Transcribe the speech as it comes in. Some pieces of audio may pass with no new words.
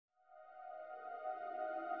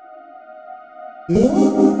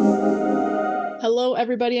Hello,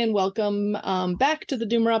 everybody, and welcome back to the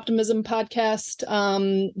Doomer Optimism podcast.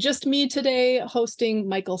 Just me today hosting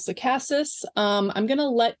Michael Sacasas. I'm going to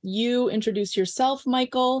let you introduce yourself,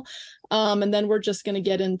 Michael, and then we're just going to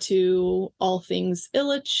get into all things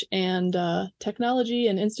Illich and technology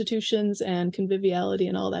and institutions and conviviality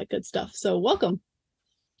and all that good stuff. So welcome.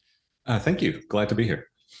 Thank you. Glad to be here.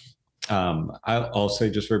 I'll say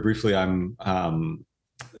just very briefly, I'm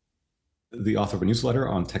the author of a newsletter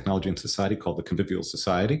on technology and society called the Convivial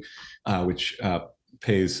Society, which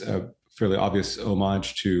pays a fairly obvious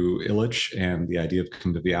homage to Illich and the idea of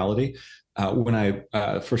conviviality. When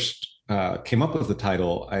I first came up with the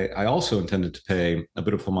title, I also intended to pay a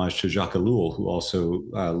bit of homage to Jacques Ellul, who also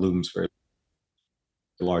looms very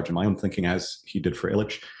large in my own thinking as he did for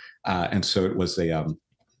Illich. And so it was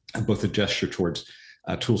both a gesture towards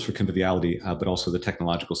tools for conviviality, but also the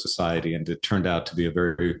technological society. And it turned out to be a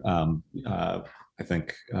very, I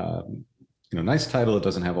think, nice title. It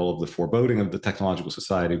doesn't have all of the foreboding of the technological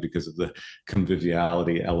society because of the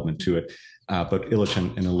conviviality element to it. But Illich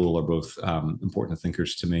and Ellul are both important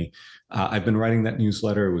thinkers to me. I've been writing that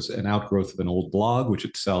newsletter. It was an outgrowth of an old blog, which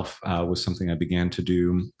itself was something I began to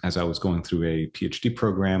do as I was going through a PhD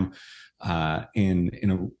program in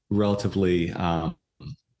a relatively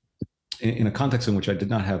in a context in which I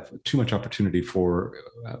did not have too much opportunity for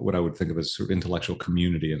what I would think of as sort of intellectual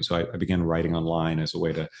community. And so I began writing online as a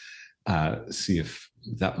way to see if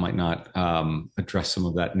that might not address some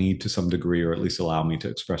of that need to some degree, or at least allow me to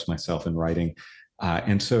express myself in writing.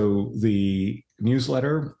 And so the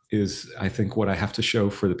newsletter is, I think, what I have to show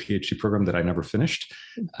for the PhD program that I never finished.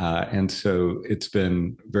 And so it's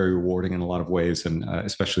been very rewarding in a lot of ways, and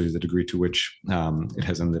especially the degree to which it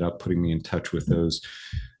has ended up putting me in touch with those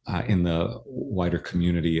in the wider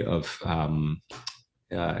community of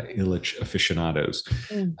Illich aficionados.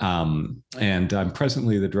 And I'm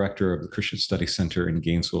presently the director of the Christian Studies Center in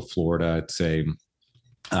Gainesville, Florida. It's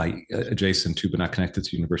adjacent to, but not connected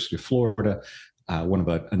to, University of Florida. One of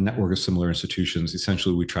a network of similar institutions.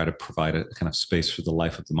 Essentially, we try to provide a kind of space for the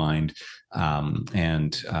life of the mind,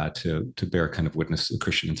 and to bear kind of witness the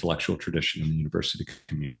Christian intellectual tradition in the university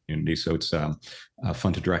community. So it's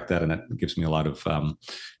fun to direct that, and it gives me a lot of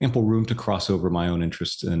ample room to cross over my own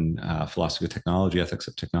interests in philosophy of technology, ethics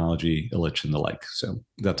of technology, Illich, and the like. So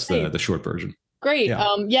that's the short version. Great.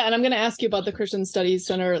 Yeah. Yeah, and I'm going to ask you about the Christian Studies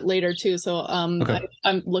Center later too. So Okay.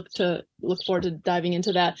 I look forward to diving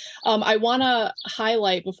into that. I want to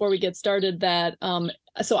highlight before we get started that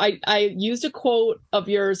so I used a quote of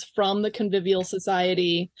yours from the Convivial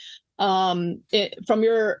Society from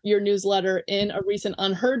your newsletter in a recent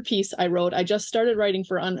Unheard piece I wrote. I just started writing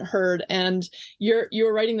for Unheard, and you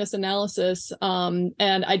were writing this analysis, and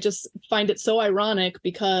I just find it so ironic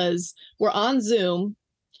because we're on Zoom.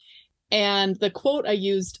 And the quote I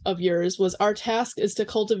used of yours was, "Our task is to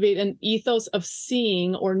cultivate an ethos of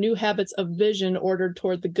seeing or new habits of vision ordered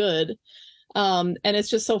toward the good." And it's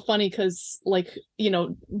just so funny because,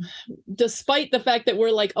 despite the fact that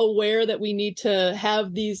we're aware that we need to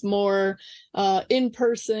have these more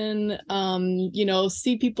in-person,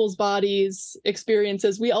 see people's bodies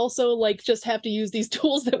experiences, we also just have to use these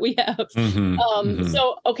tools that we have.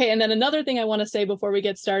 So, okay. And then another thing I want to say before we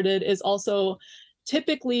get started is also,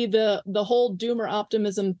 typically the whole doomer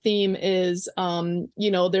optimism theme is,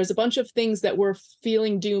 there's a bunch of things that we're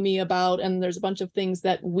feeling doomy about, and there's a bunch of things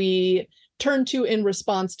that we turn to in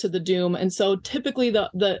response to the doom. And so typically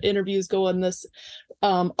the interviews go in this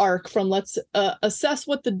arc from let's assess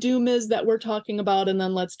what the doom is that we're talking about, and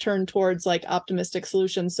then let's turn towards optimistic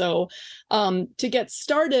solutions. So to get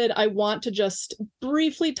started, I want to just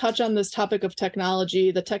briefly touch on this topic of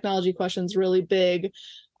technology. The technology question is really big.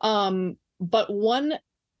 But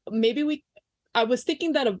I was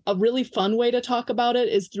thinking that a really fun way to talk about it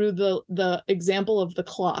is through the example of the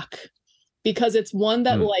clock, because it's one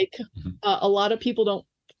that a lot of people don't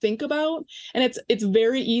think about. And it's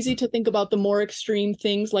very easy to think about the more extreme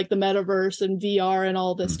things like the metaverse and VR and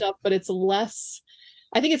all this stuff, but it's less,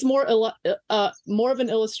 I think it's more of an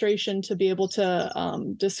illustration to be able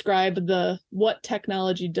to describe what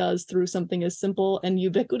technology does through something as simple and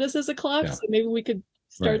ubiquitous as a clock. Yeah. So maybe we could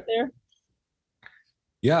start there.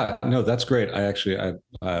 Yeah, no, that's great. I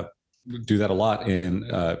do that a lot.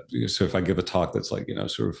 So if I give a talk that's sort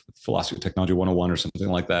of philosophy of technology 101 or something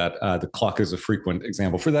like that, the clock is a frequent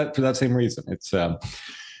example for that same reason. It's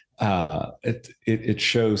it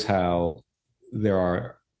shows how there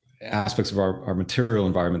are aspects of our material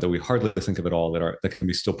environment that we hardly think of at all that can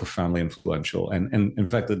be still profoundly influential. And in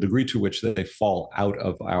fact, the degree to which they fall out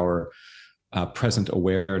of our present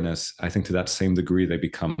awareness, I think to that same degree, they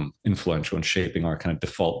become influential in shaping our kind of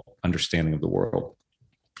default understanding of the world.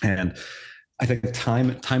 And I think time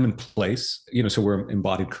and place, so we're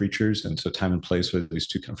embodied creatures. And so time and place are these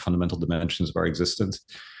two kind of fundamental dimensions of our existence.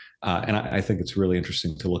 And I think it's really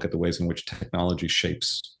interesting to look at the ways in which technology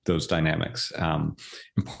shapes those dynamics,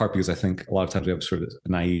 in part because I think a lot of times we have sort of a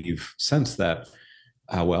naive sense that,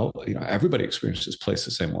 everybody experiences place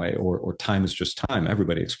the same way, or time is just time.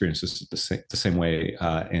 Everybody experiences it the same way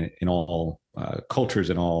in all cultures,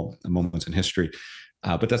 in all moments in history.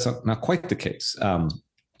 But that's not quite the case.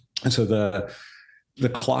 And so the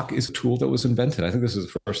clock is a tool that was invented. I think this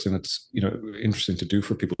is the first thing that's interesting to do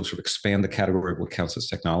for people to sort of expand the category of what counts as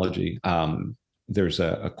technology. There's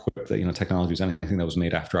a quip that technology is anything that was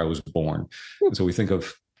made after I was born. And so we think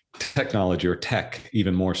of technology or tech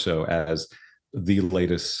even more so as the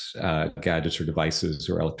latest gadgets or devices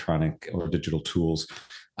or electronic or digital tools.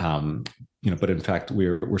 But in fact,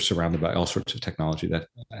 we're surrounded by all sorts of technology that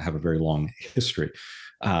have a very long history,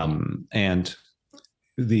 and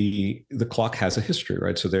the clock has a history,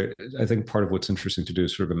 right? So I think part of what's interesting to do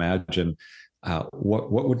is sort of imagine what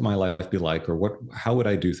would my life be like, or how would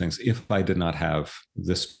I do things if I did not have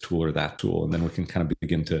this tool or that tool, and then we can kind of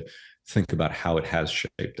begin to think about how it has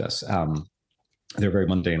shaped us. There are very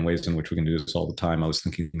mundane ways in which we can do this all the time. I was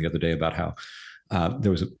thinking the other day about how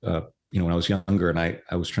there was when I was younger and I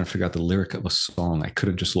was trying to figure out the lyric of a song, I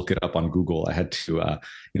couldn't just look it up on Google. I had to,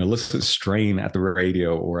 listen, strain at the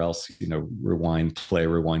radio, or else, rewind, play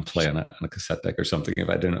on a cassette deck or something if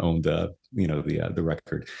I didn't own the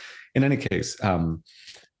record. In any case,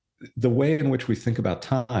 the way in which we think about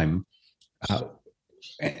time,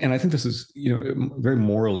 and I think this is, very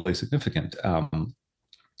morally significant.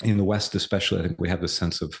 In the West, especially, I think we have this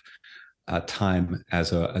sense of time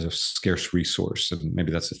as a scarce resource, and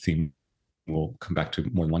maybe that's a theme we'll come back to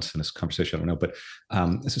more than once in this conversation. I don't know, but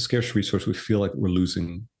it's a scarce resource. We feel like we're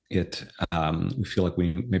losing it. We feel like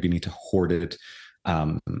we maybe need to hoard it,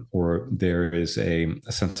 or there is a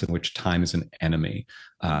sense in which time is an enemy.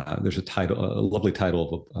 There's a lovely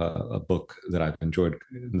title of a book that I've enjoyed.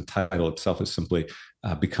 And the title itself is simply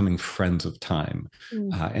 "Becoming Friends of Time,"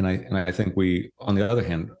 and I think we, on the other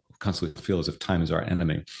hand, constantly feel as if time is our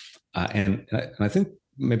enemy, and I think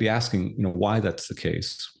maybe asking, why that's the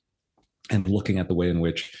case, and looking at the way in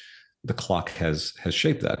which the clock has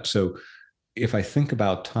shaped that. So if I think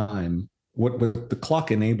about time, what the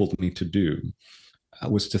clock enabled me to do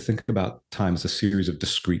was to think about time as a series of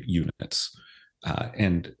discrete units.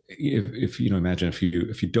 And if imagine if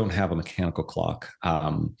you don't have a mechanical clock,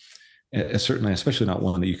 certainly, especially not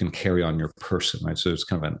one that you can carry on your person, right? So it's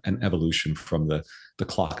kind of an evolution from the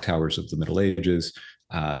clock towers of the Middle Ages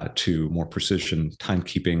to more precision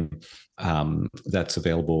timekeeping that's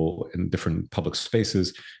available in different public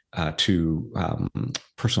spaces, to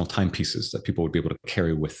personal timepieces that people would be able to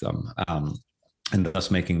carry with them, and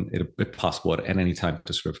thus making it possible at any time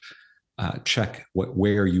to sort of check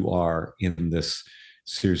where you are in this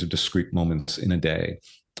series of discrete moments in a day.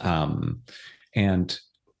 And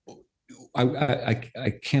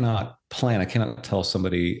I cannot plan. I cannot tell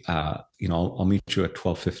somebody, I'll meet you at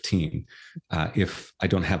 12:15 if I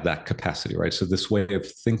don't have that capacity, right? So this way of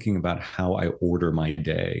thinking about how I order my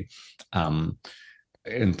day,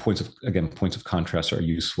 and points of contrast are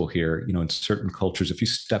useful here. In certain cultures, if you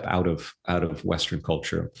step out of Western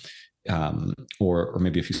culture, or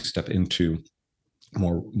maybe if you step into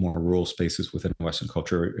more rural spaces within Western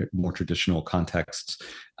culture, more traditional contexts,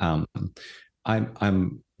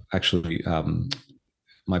 I'm actually,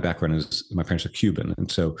 my background is, my parents are Cuban,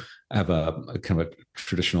 and so I have a kind of a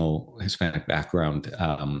traditional Hispanic background,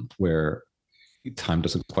 where time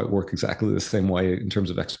doesn't quite work exactly the same way in terms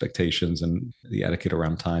of expectations and the etiquette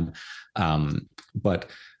around time. But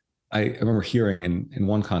I remember hearing in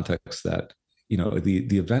one context that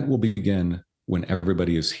the event will begin when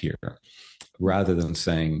everybody is here, rather than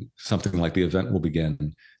saying something like the event will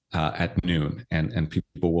begin at noon, and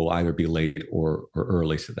people will either be late or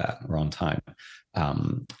early to that, or on time.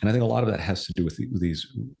 And I think a lot of that has to do with these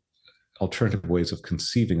alternative ways of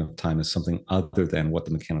conceiving of time as something other than what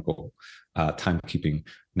the mechanical timekeeping,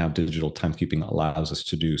 now digital timekeeping, allows us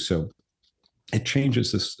to do. So it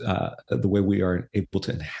changes this the way we are able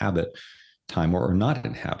to inhabit time, or not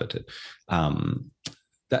inhabit it. And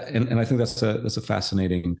I think that's a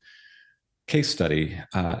fascinating case study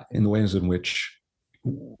in the ways in which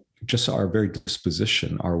just our very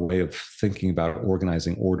disposition, our way of thinking about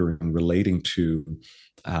organizing, ordering, relating to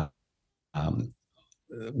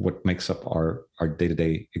what makes up our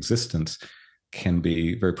day-to-day existence, can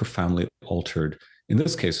be very profoundly altered, in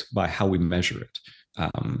this case, by how we measure it. I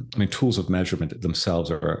mean, tools of measurement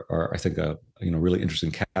themselves are I think, a really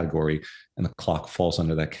interesting category, and the clock falls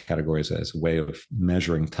under that category as a way of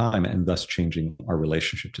measuring time and thus changing our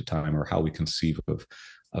relationship to time, or how we conceive of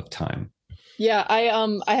time. Yeah,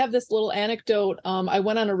 I have this little anecdote. I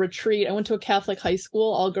went on a retreat. I went to a Catholic high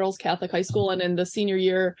school, all girls Catholic high school, and in the senior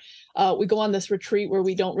year, we go on this retreat where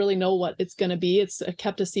we don't really know what it's going to be. It's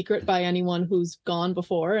kept a secret by anyone who's gone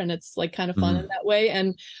before, and it's like kind of fun in that way.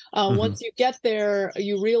 And once you get there,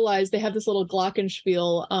 you realize they have this little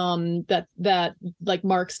glockenspiel that like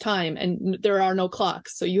marks time, and there are no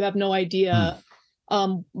clocks, so you have no idea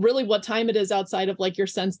really what time it is outside of like your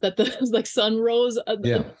sense that the like sun rose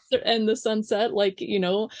and the sunset, like,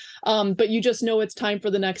 but you just know it's time for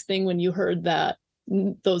the next thing when you heard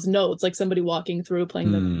those notes, like somebody walking through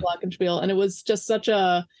playing the glockenspiel. And it was just such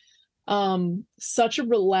a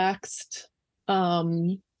relaxed,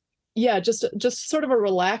 just sort of a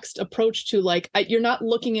relaxed approach to like, you're not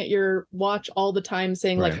looking at your watch all the time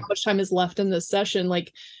saying like how much time is left in this session.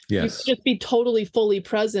 Like you could just be totally fully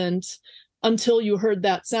present until you heard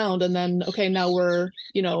that sound, and then okay, now we're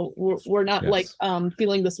not like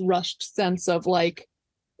feeling this rushed sense of like,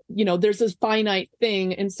 there's this finite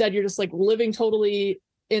thing. Instead, you're just like living totally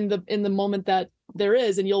in the moment that there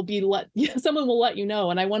is, and you'll be someone will let you know.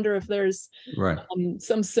 And I wonder if there's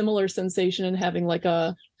some similar sensation in having like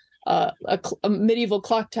a medieval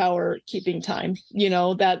clock tower keeping time,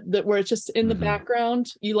 that where it's just in the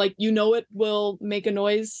background, it will make a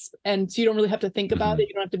noise, and so you don't really have to think about it.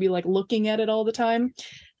 You don't have to be like looking at it all the time.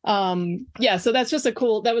 So that's just it's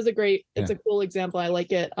a cool example. I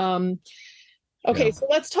like it. Okay, so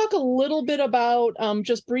let's talk a little bit about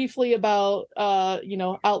just briefly about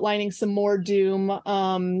outlining some more doom,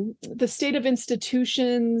 the state of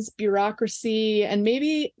institutions, bureaucracy, and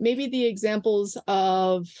maybe the examples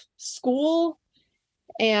of school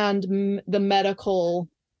and the medical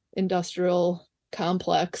industrial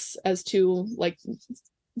complex as to like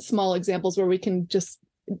small examples where we can just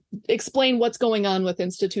explain what's going on with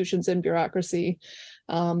institutions and bureaucracy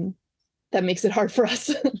that makes it hard for us.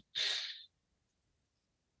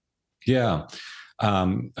 Yeah. I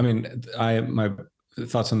mean, my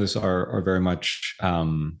thoughts on this are very much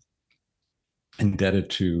indebted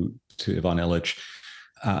to Ivan Illich.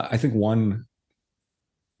 I think one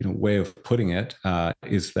way of putting it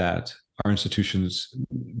is that our institutions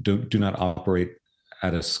do not operate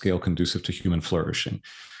at a scale conducive to human flourishing.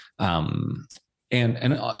 And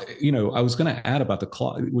I was going to add about the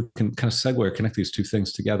clock. We can kind of segue or connect these two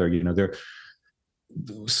things together.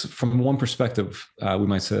 From one perspective, we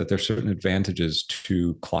might say that there are certain advantages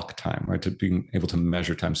to clock time, right? To being able to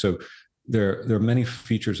measure time. So there are many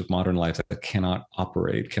features of modern life that cannot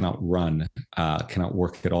operate, cannot run, cannot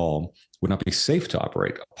work at all, would not be safe to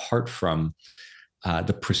operate apart from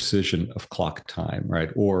the precision of clock time,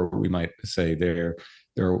 right? Or we might say there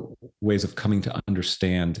are ways of coming to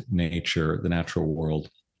understand nature, the natural world,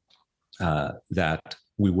 that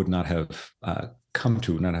we would not have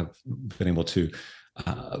not have been able to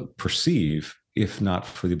perceive if not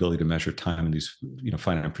for the ability to measure time in these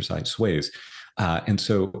finite and precise ways. And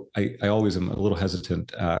so I always am a little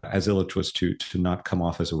hesitant, as Illich was, to not come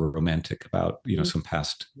off as a romantic about some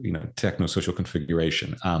past techno-social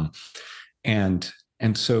configuration. And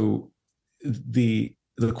so the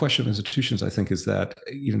question of institutions, I think, is that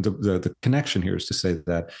the connection here is to say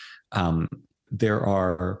that there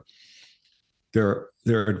are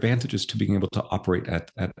advantages to being able to operate at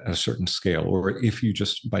a certain scale, or if you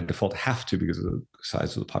just by default have to because of the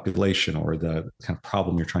size of the population or the kind of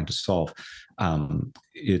problem you're trying to solve,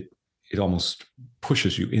 it almost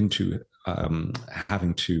pushes you into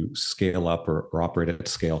having to scale up or operate at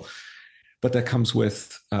scale. But that comes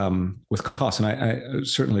with costs, and I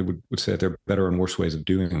certainly would say that there are better and worse ways of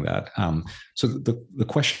doing that. So the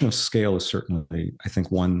question of scale is certainly, I think,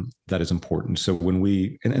 one that is important. So when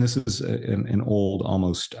and this is an old,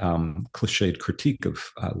 almost cliched critique of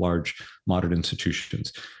large modern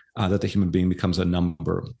institutions, that the human being becomes a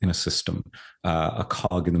number in a system, a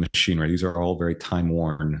cog in the machinery. These are all very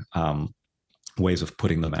time-worn ways of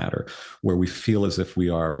putting the matter, where we feel as if we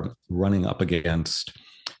are running up against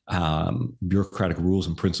bureaucratic rules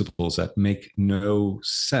and principles that make no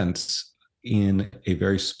sense in a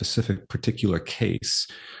very specific particular case,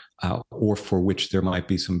 or for which there might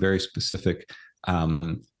be some very specific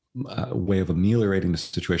way of ameliorating the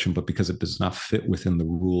situation, but because it does not fit within the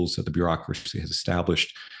rules that the bureaucracy has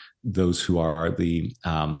established, those who are the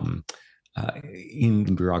in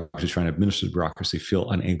the bureaucracy trying to administer the bureaucracy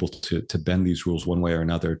feel unable to bend these rules one way or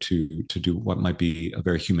another to do what might be a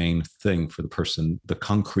very humane thing for the person, the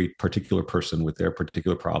concrete particular person with their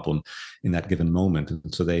particular problem in that given moment.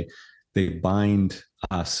 And so they they bind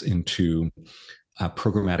us into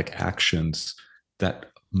programmatic actions that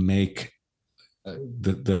make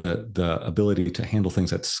the ability to handle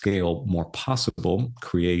things at scale more possible,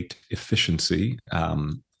 create efficiency,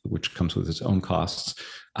 which comes with its own costs,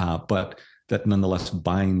 but that nonetheless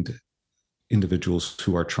bind individuals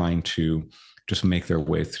who are trying to just make their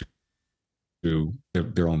way through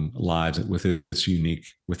their own lives with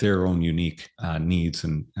their own unique needs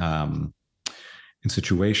and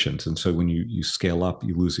situations. And so when you scale up,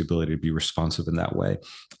 you lose the ability to be responsive in that way.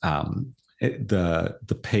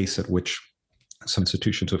 The pace at which some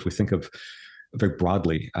institutions, so if we think of very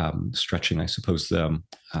broadly, stretching, I suppose, the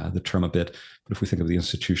term a bit, but if we think of the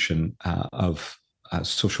institution of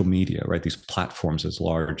social media, right, these platforms as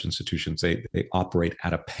large institutions, they operate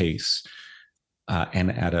at a pace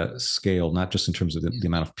and at a scale, not just in terms of the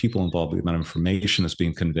amount of people involved, but the amount of information that's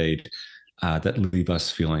being conveyed that leave us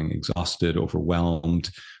feeling exhausted, overwhelmed,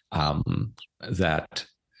 that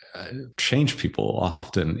change people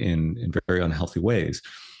often in very unhealthy ways.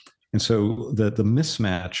 And so the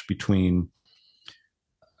mismatch between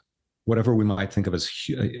whatever we might think of as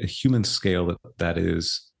a human scale that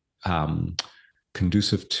is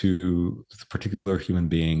conducive to the particular human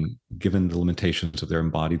being, given the limitations of their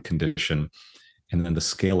embodied condition, and then the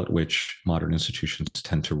scale at which modern institutions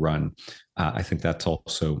tend to run, I think that's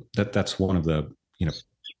also that's one of the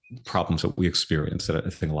problems that we experience that I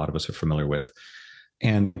think a lot of us are familiar with.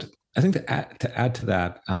 And I think to add to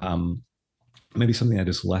that, maybe something that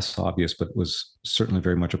is less obvious, but was certainly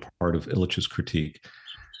very much a part of Illich's critique,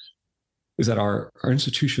 is that our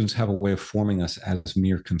institutions have a way of forming us as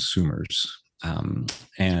mere consumers.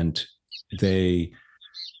 And they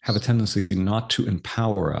have a tendency not to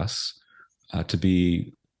empower us to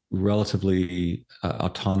be relatively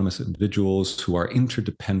autonomous individuals who are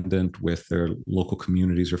interdependent with their local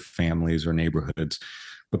communities or families or neighborhoods,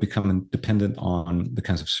 but become dependent on the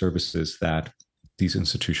kinds of services that these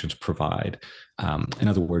institutions provide. In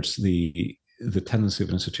other words, the tendency of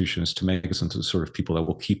an institution is to make us into the sort of people that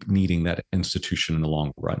will keep needing that institution in the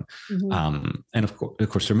long run. Mm-hmm. And of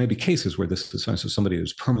course, there may be cases where this is so somebody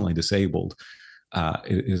who's permanently disabled.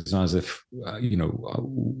 It is not as if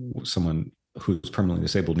someone who's permanently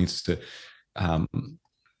disabled needs to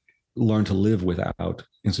learn to live without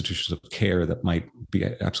institutions of care that might be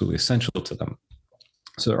absolutely essential to them.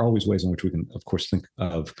 So there are always ways in which we can, of course, think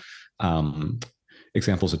of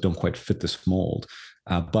examples that don't quite fit this mold.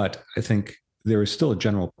 But I think there is still a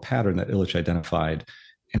general pattern that Illich identified,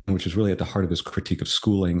 and which is really at the heart of his critique of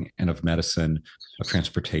schooling and of medicine, of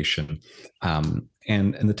transportation. And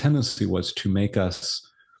the tendency was to make us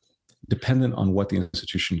dependent on what the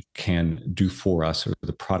institution can do for us or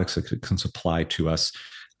the products that it can supply to us,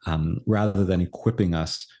 rather than equipping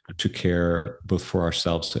us to care both for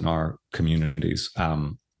ourselves and our communities.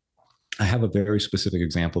 I have a very specific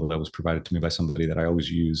example that was provided to me by somebody that I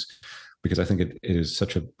always use because I think it is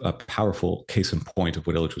such a powerful case in point of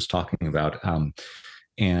what Illich was talking about. I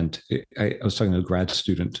was talking to a grad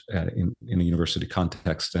student in a university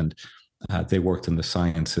context, and they worked in the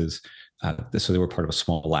sciences. So they were part of a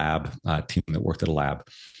small lab team that worked at a lab.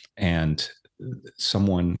 And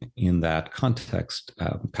someone in that context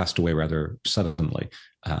passed away rather suddenly.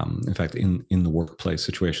 In fact, in the workplace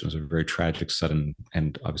situation, it was a very tragic, sudden,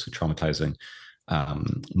 and obviously traumatizing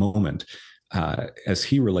moment. As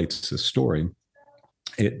he relates the story,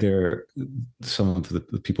 some of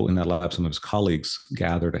the people in that lab, some of his colleagues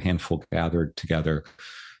a handful gathered together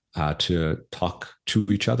to talk to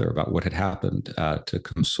each other about what had happened, to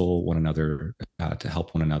console one another, to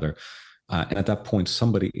help one another. And at that point,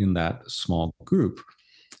 somebody in that small group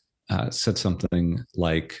said something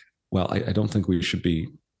like, well, I don't think we should be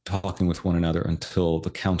talking with one another until the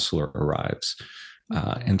counselor arrives.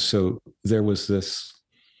 And so there was this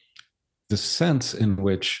sense in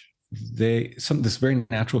which this very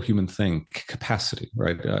natural human thing, capacity,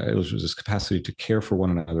 right? It was this capacity to care for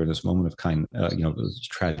one another in this moment of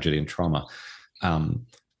tragedy and trauma.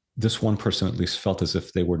 This one person at least felt as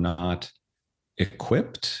if they were not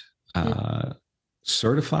equipped,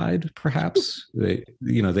 certified, perhaps. They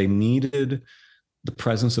needed the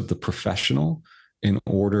presence of the professional in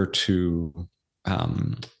order to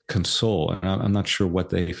console. And I'm not sure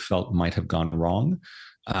what they felt might have gone wrong.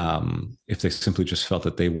 If they simply just felt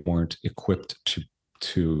that they weren't equipped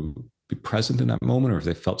to be present in that moment, or if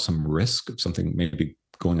they felt some risk of something maybe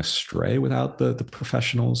going astray without the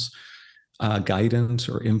professional's guidance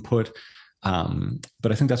or input.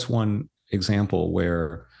 But I think that's one example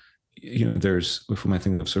where, there's, if we might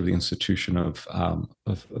think of sort of the institution of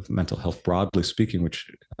mental health broadly speaking, which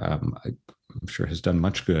I'm sure has done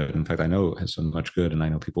much good. In fact, I know has done much good, and I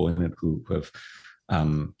know people in it who have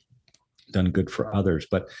done good for others.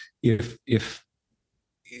 But if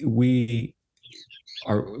we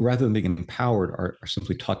are, rather than being empowered, are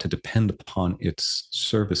simply taught to depend upon its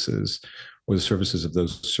services or the services of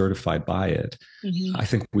those certified by it, I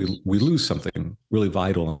think we lose something really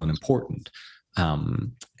vital and important.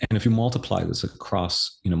 And if you multiply this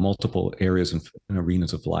across, multiple areas and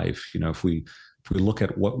arenas of life, if we look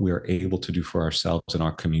at what we're able to do for ourselves and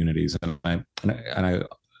our communities, and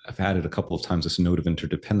I've added a couple of times this note of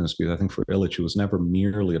interdependence, because I think for Illich it was never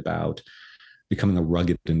merely about becoming a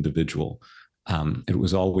rugged individual. It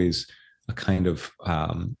was always a kind of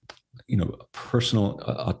personal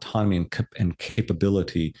autonomy and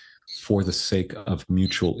capability for the sake of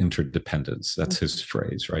mutual interdependence. That's his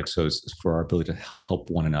phrase, right? So it's for our ability to help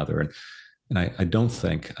one another. And I don't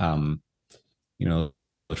think, we've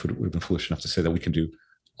been foolish enough to say that we can do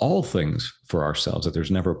all things for ourselves, that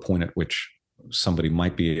there's never a point at which somebody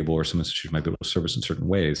might be able, or some institution might be able to serve us in certain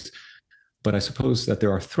ways. But I suppose that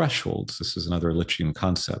there are thresholds. This is another Illichian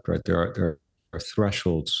concept, right? There are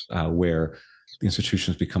thresholds where the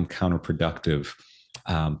institutions become counterproductive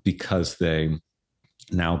because they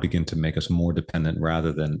now begin to make us more dependent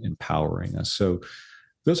rather than empowering us. So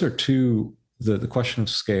those are two, the question of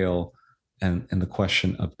scale and the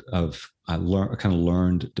question of kind of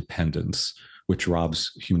learned dependence, which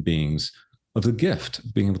robs human beings of the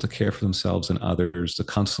gift, being able to care for themselves and others, the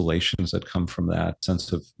consolations that come from that,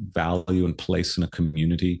 sense of value and place in a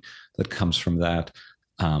community that comes from that,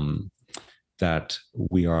 that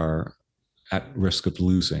we are at risk of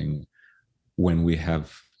losing when we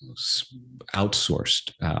have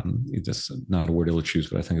outsourced. That's not a word Illich used,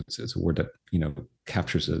 but I think it's a word that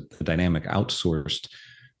captures the dynamic. Outsourced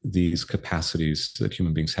these capacities that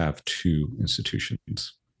human beings have to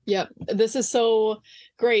institutions. Yep. This is so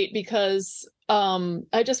great because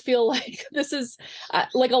I just feel like this is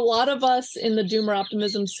like a lot of us in the doomer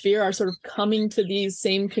optimism sphere are sort of coming to these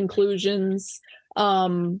same conclusions,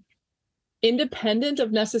 independent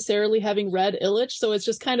of necessarily having read Illich. So it's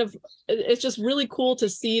just really cool to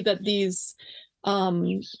see that these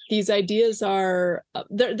ideas are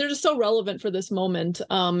they're just so relevant for this moment,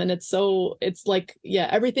 and it's like, yeah,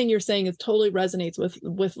 everything you're saying is totally resonates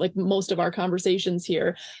with like most of our conversations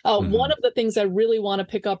here. One of the things I really want to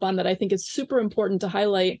pick up on that I think is super important to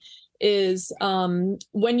highlight is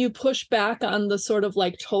when you push back on the sort of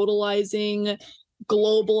like totalizing,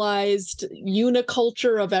 globalized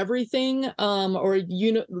uniculture of everything, or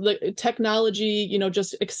technology,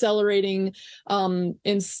 just accelerating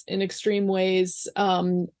in extreme ways,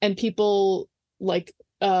 and people like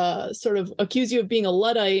sort of accuse you of being a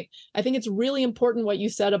Luddite. I think it's really important what you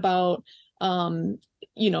said about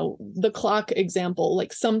the clock example.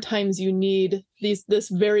 Like sometimes you need this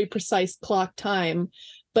very precise clock time,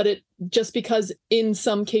 but it just because in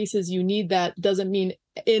some cases you need that doesn't mean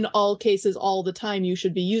in all cases all the time you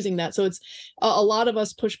should be using that. So it's a lot of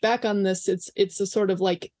us push back on this. It's a sort of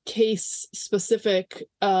like case specific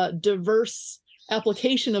diverse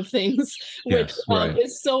application of things, which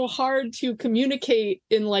is so hard to communicate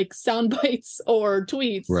in like sound bites or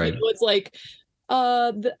tweets. Right. It's like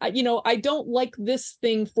I don't like this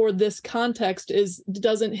thing for this context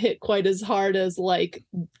doesn't hit quite as hard as like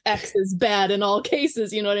X is bad in all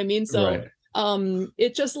cases. You know what I mean? So right.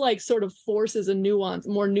 It just like sort of forces a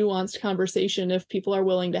more nuanced conversation if people are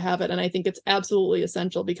willing to have it. And I think it's absolutely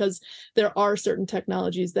essential because there are certain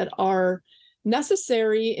technologies that are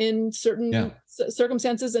necessary in certain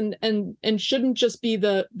circumstances and shouldn't just be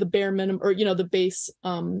the bare minimum or, the base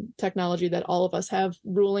technology that all of us have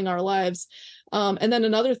ruling our lives. And then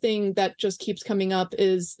another thing that just keeps coming up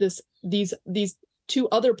is these two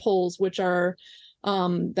other poles, which are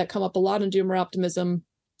that come up a lot in doomer optimism.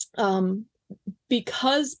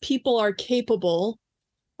 Because people are capable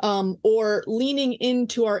or leaning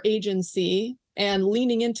into our agency and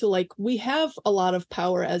leaning into like we have a lot of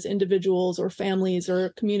power as individuals or families or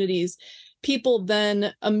communities, people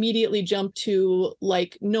then immediately jump to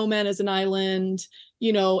like no man is an island,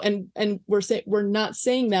 and we're not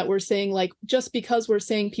saying that. We're saying like just because we're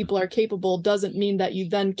saying people are capable doesn't mean that you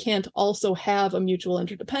then can't also have a mutual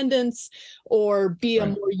interdependence or be a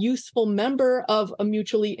more useful member of a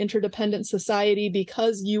mutually interdependent society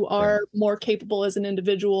because you are more capable as an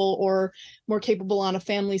individual or more capable on a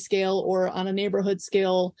family scale or on a neighborhood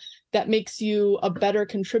scale. That makes you a better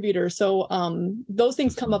contributor. So those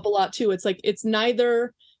things come up a lot too. It's like it's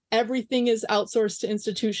neither everything is outsourced to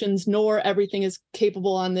institutions nor everything is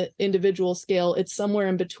capable on the individual scale. It's somewhere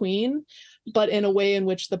in between, but in a way in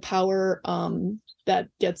which the power that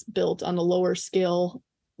gets built on a lower scale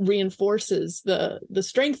reinforces the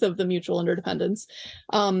strength of the mutual interdependence.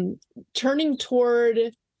 Turning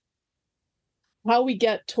toward how we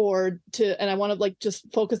get and I want to like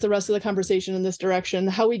just focus the rest of the conversation in this direction,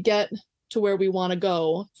 how we get to where we want to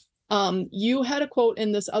go. You had a quote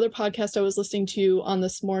in this other podcast I was listening to on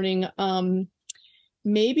this morning.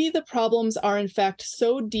 Maybe the problems are in fact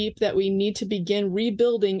so deep that we need to begin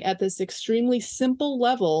rebuilding at this extremely simple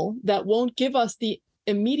level that won't give us the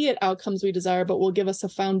immediate outcomes we desire, but will give us a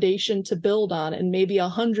foundation to build on in maybe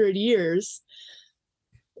 100 years.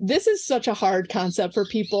 This is such a hard concept for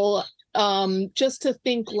people, just to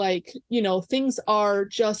think like, things are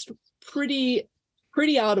just pretty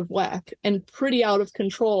out of whack and pretty out of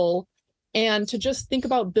control. And to just think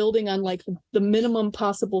about building on like the minimum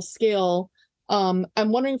possible scale. I'm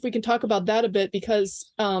wondering if we can talk about that a bit,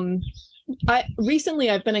 because recently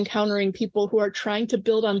I've been encountering people who are trying to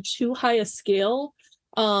build on too high a scale.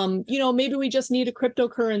 Maybe we just need a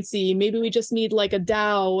cryptocurrency. Maybe we just need like a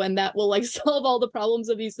DAO, and that will like solve all the problems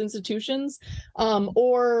of these institutions.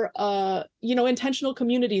 Or intentional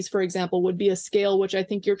communities, for example, would be a scale which I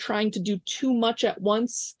think you're trying to do too much at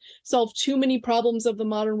once, solve too many problems of the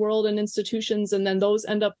modern world and institutions, and then those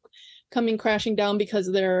end up coming crashing down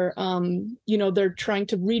because they're trying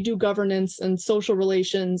to redo governance and social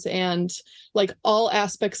relations and like all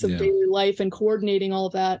aspects of daily life and coordinating all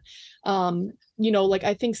of that.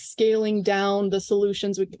 I think scaling down the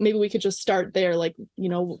solutions, maybe we could just start there, like,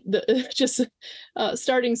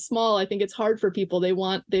 starting small. I think it's hard for people.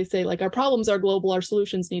 They say like, our problems are global, our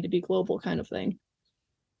solutions need to be global, kind of thing.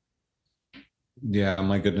 Yeah,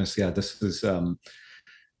 my goodness. Yeah, this is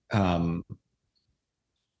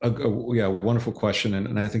wonderful question.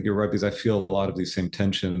 And I think you're right, because I feel a lot of these same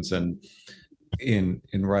tensions, and in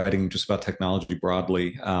writing just about technology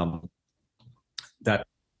broadly,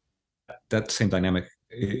 that same dynamic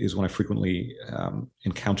is one I frequently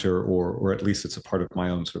encounter, or at least it's a part of my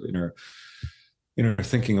own sort of inner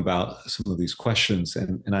thinking about some of these questions.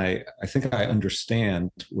 And I think I understand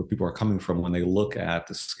where people are coming from when they look at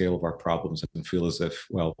the scale of our problems and feel as if,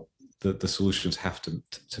 well, the solutions have to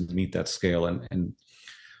meet that scale. And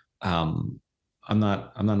I'm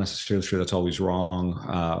not necessarily sure that's always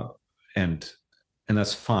wrong, and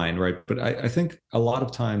that's fine, right? But I think a lot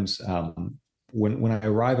of times, when I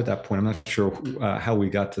arrive at that point, I'm not sure how we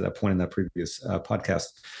got to that point in that previous podcast,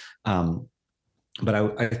 but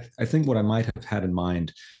I think what I might have had in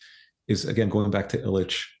mind is, again, going back to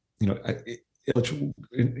Illich. Illich,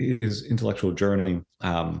 in his intellectual journey,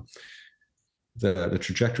 the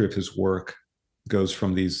trajectory of his work goes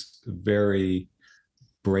from these very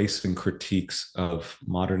bracing critiques of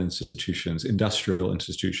modern institutions, industrial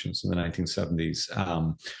institutions in the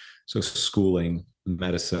 1970s. So schooling,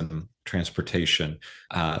 medicine, transportation,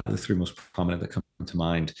 the three most prominent that come to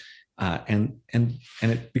mind. And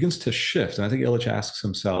it begins to shift. And I think Illich asks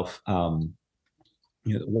himself,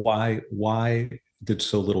 why did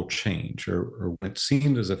so little change? Or when it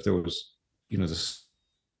seemed as if there was, this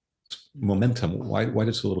momentum, why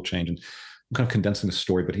did so little change? And I'm kind of condensing the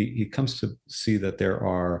story, but he comes to see that there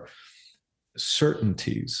are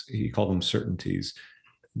certainties, he called them certainties,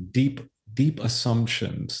 deep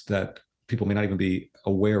assumptions that people may not even be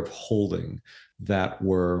aware of holding, that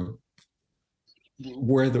were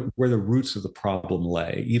where the roots of the problem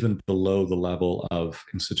lay, even below the level of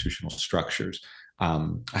institutional structures. I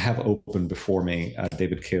have open before me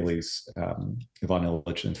David Cayley's Ivan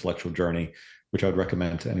Illich Intellectual Journey, which I would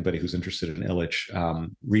recommend to anybody who's interested in Illich.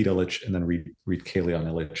 Read Illich and then read Cayley on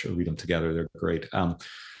Illich, or read them together. They're great.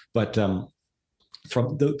 But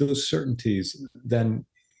from those certainties, then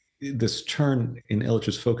this turn in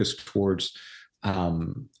Illich's focus towards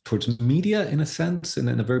media, in a sense, and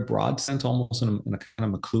in a very broad sense, almost in a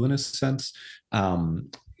kind of McLuhanist sense.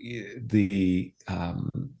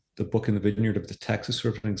 The book In the Vineyard of the Text is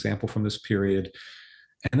sort of an example from this period.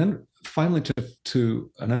 And then finally,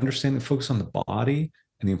 to an understanding, focus on the body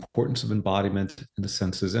and the importance of embodiment in the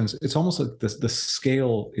senses. And it's almost like the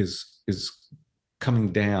scale is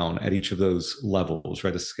coming down at each of those levels,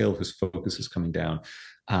 right? The scale of his focus is coming down.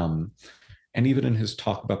 And even in his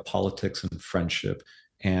talk about politics and friendship,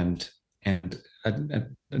 and at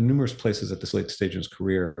numerous places at this late stage in his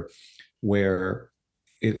career, where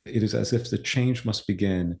it is as if the change must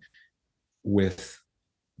begin with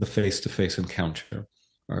the face-to-face encounter,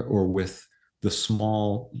 or with the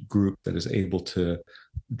small group that is able to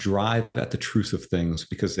drive at the truth of things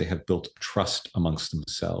because they have built trust amongst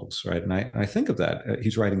themselves, right? And I think of that.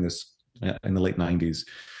 He's writing this in the late 90s,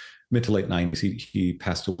 mid to late 90s. He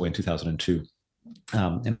passed away in 2002.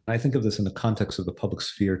 And I think of this in the context of the public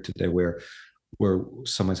sphere today, where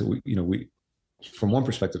someone said, we from one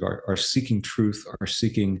perspective are seeking truth, are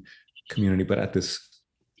seeking community, but at this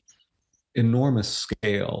enormous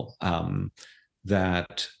scale,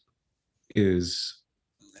 that it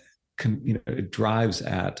drives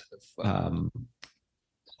at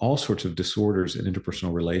all sorts of disorders in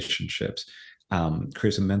interpersonal relationships,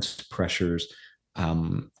 creates immense pressures,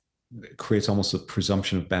 creates almost a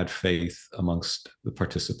presumption of bad faith amongst the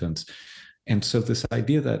participants. And so this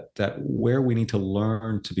idea that where we need to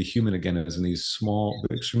learn to be human again is in these small,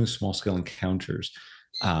 extremely small scale encounters,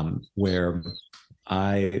 where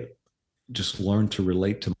I just learn to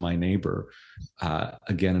relate to my neighbor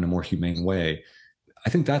again in a more humane way. I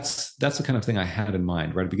think that's the kind of thing I had in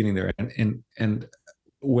mind right at the beginning there. And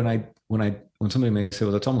when somebody may say,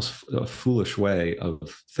 well, that's almost a foolish way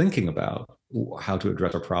of thinking about how to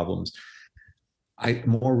address our problems, I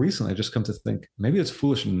more recently I just come to think maybe it's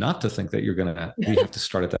foolish not to think that we have to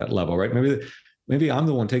start at that level, right? Maybe I'm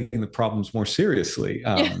the one taking the problems more seriously.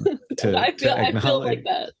 I feel like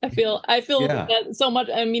that. I feel that so much.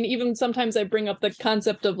 I mean, even sometimes I bring up the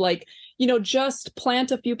concept of like, just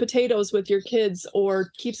plant a few potatoes with your kids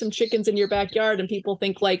or keep some chickens in your backyard. And people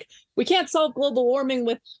think like, we can't solve global warming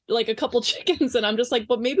with like a couple chickens. And I'm just like,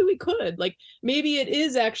 but maybe we could. Like, maybe it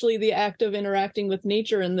is actually the act of interacting with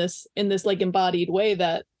nature in this like embodied way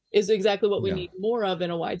that is exactly what we need more of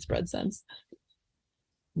in a widespread sense.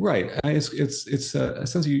 Right. It's a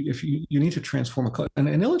sense of if you need to transform a culture. And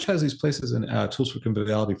Illich has these places in Tools for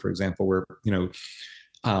Conviviality, for example, where,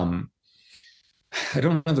 I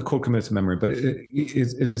don't have the quote committed to memory, but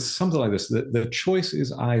it's something like this. The choice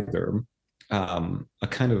is either a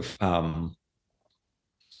kind of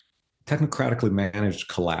technocratically managed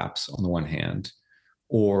collapse on the one hand,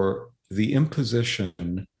 or the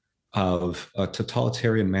imposition of a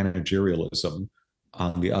totalitarian managerialism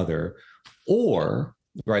on the other, or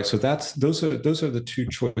right. So those are the two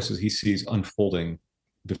choices he sees unfolding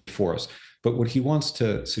before us. But what he wants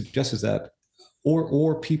to suggest is that,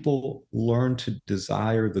 or people learn to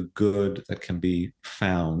desire the good that can be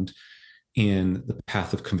found in the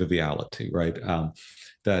path of conviviality, right?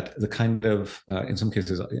 That the kind of, in some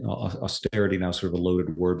cases, austerity now sort of a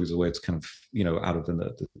loaded word because of the way it's kind of, out of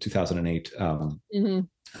the 2008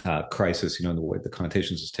 crisis, in the way the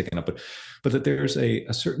connotations is taken up, but that there's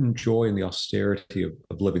a certain joy in the austerity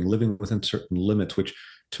of living within certain limits, which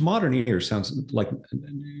to modern ears sounds like,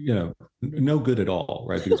 no good at all,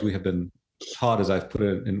 right? Because we have been taught, as I've put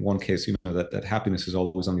it in one case, that happiness is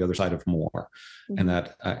always on the other side of more, and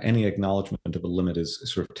that any acknowledgement of a limit is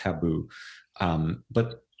sort of taboo.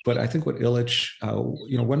 But I think what Illich,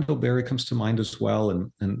 Wendell Berry comes to mind as well,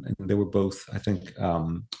 and they were both, I think,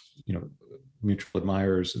 mutual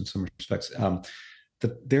admirers in some respects.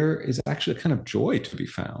 That there is actually a kind of joy to be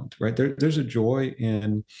found, right? There's a joy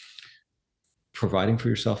in providing for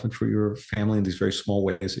yourself and for your family in these very small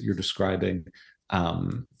ways that you're describing.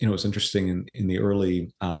 It was interesting in the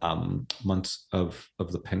early months of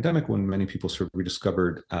the pandemic when many people sort of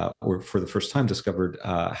rediscovered or for the first time discovered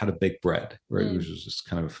how to bake bread, right? Which was just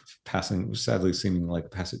kind of sadly seeming like a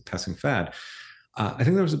passing fad. I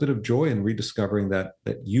think there was a bit of joy in rediscovering that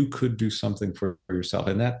you could do something for yourself,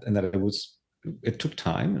 and that it took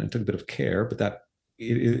time and it took a bit of care, but that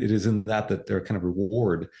it is in that there kind of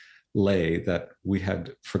reward lay that we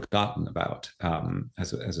had forgotten about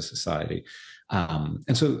as a society.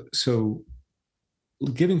 And so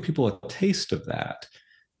giving people a taste of that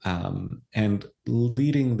and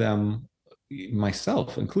leading them,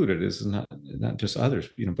 myself included, is not just others,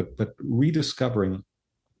 but rediscovering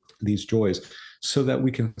these joys so that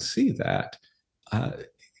we can see that,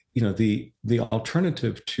 the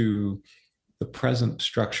alternative to the present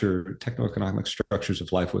techno-economic structures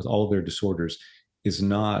of life with all of their disorders is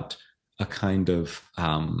not a kind of,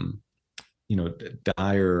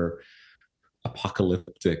 dire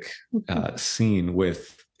apocalyptic scene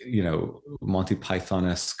with, Monty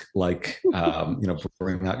Python-esque, like,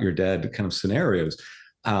 bring out your dead kind of scenarios.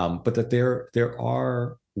 But that there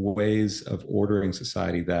are ways of ordering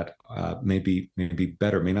society that may be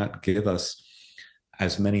better, may not give us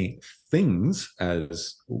as many things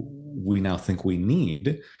as we now think we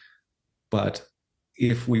need. But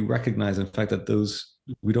if we recognize, in fact, that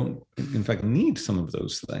we don't, in fact, need some of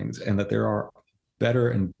those things, and that there are better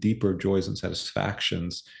and deeper joys and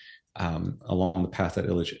satisfactions along the path that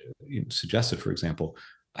Illich suggested, for example,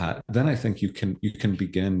 then I think you can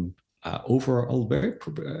begin over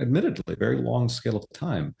a admittedly very long scale of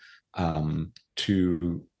time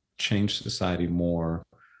to change society more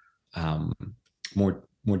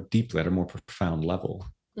deeply at a more profound level.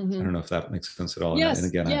 I don't know if that makes sense at all. Yes, and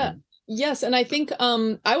again, yes, and I think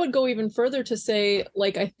I would go even further to say,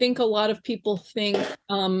 like, I think a lot of people think,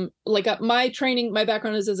 like, my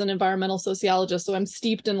background is as an environmental sociologist, so I'm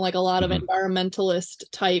steeped in like a lot of environmentalist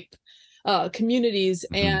type communities,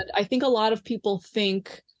 and I think a lot of people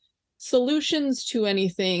think solutions to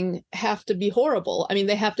anything have to be horrible. I mean,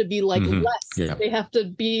 they have to be like less. Yeah. They have to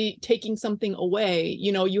be taking something away.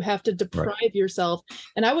 You know, you have to deprive Right. yourself.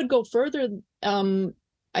 And I would go further,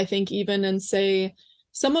 I think, even, and say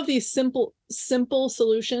some of these simple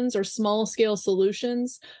solutions or small scale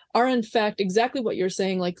solutions are in fact exactly what you're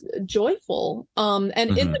saying, like joyful.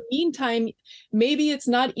 And in the meantime, maybe it's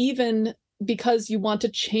not even because you want to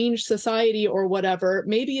change society or whatever.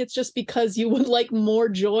 Maybe it's just because you would like more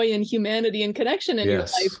joy and humanity and connection in your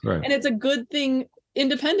life. Right. And it's a good thing,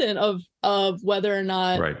 independent of whether or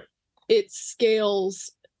not it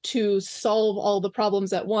scales to solve all the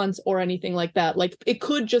problems at once or anything like that. Like it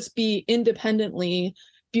could just be independently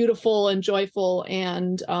beautiful and joyful,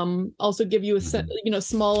 and also give you a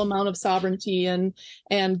small amount of sovereignty, and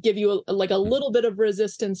give you a little bit of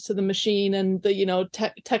resistance to the machine and the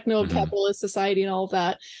techno capitalist society and all of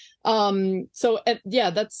that. So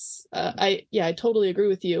that's I totally agree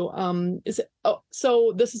with you.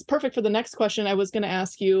 So this is perfect for the next question. I was going to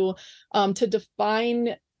ask you to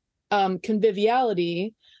define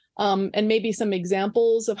conviviality, and maybe some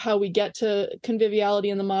examples of how we get to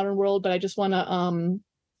conviviality in the modern world. But I just want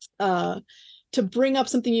to bring up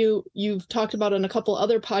something you've talked about in a couple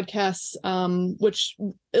other podcasts, which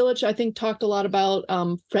Illich, I think, talked a lot about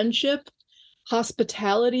friendship,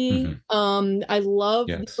 hospitality. I love,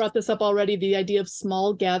 you brought this up already, the idea of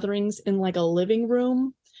small gatherings in like a living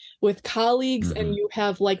room with colleagues, and you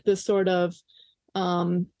have like this sort of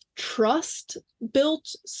trust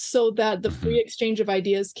built so that the free exchange of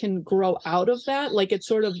ideas can grow out of that. Like it's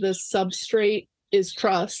sort of this substrate is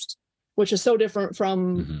trust, which is so different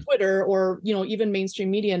from Twitter or, even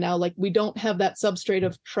mainstream media now. Like we don't have that substrate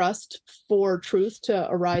of trust for truth to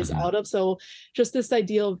arise out of. So just this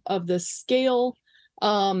idea of the scale,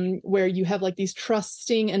 where you have like these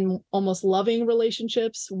trusting and almost loving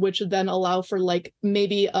relationships, which then allow for like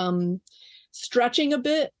maybe stretching a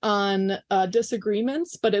bit on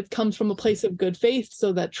disagreements, but it comes from a place of good faith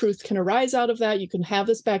so that truth can arise out of that. You can have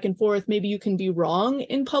this back and forth. Maybe you can be wrong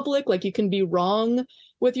in public, like you can be wrong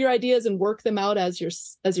with your ideas and work them out as you're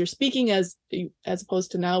speaking, as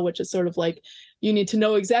opposed to now, which is sort of like you need to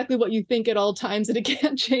know exactly what you think at all times and it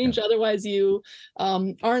can't change. Otherwise you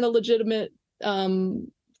aren't a legitimate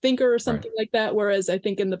thinker or something like that. Whereas I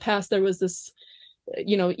think in the past there was this,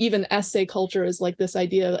 even essay culture is like this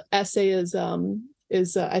idea. Essay is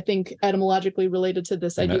I think etymologically related to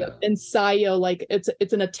this idea of ensayo, like it's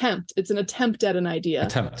an attempt at an idea.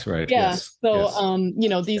 Right. Yeah. Yes. So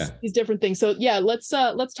these different things. So let's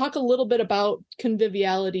talk a little bit about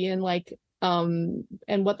conviviality and like and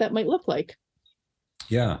what that might look like.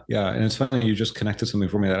 Yeah. And it's funny, you just connected something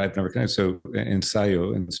for me that I've never connected. So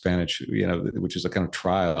ensayo in Spanish, which is a kind of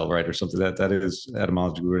trial, right? Or something that is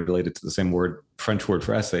etymologically related to the same word, French word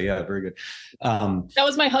for essay. Yeah, very good. That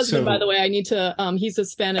was my husband, by the way. I need to, he's a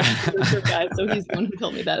Spanish literature guy, so he's the one who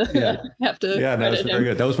told me that. Yeah. I have to. Yeah, no, that's very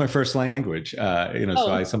good. That was my first language,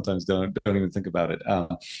 so I sometimes don't even think about it.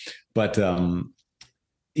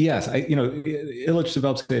 Yes, Illich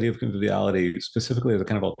develops the idea of conviviality specifically as a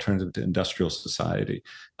kind of alternative to industrial society,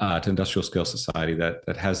 to industrial scale society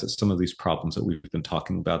that has some of these problems that we've been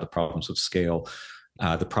talking about, the problems of scale,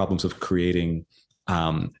 the problems of creating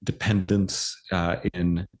dependence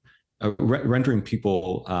in rendering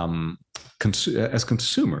people as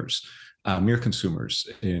consumers, mere consumers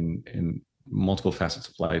in multiple facets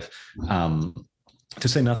of life, to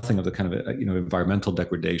say nothing of the kind of environmental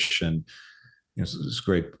degradation. It's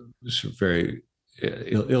great, very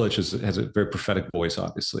Illich has a very prophetic voice,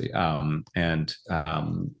 obviously, and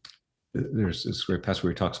there's this great passage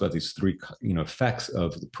where he talks about these three effects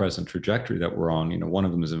of the present trajectory that we're on. One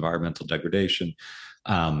of them is environmental degradation,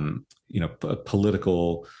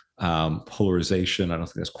 political polarization. I don't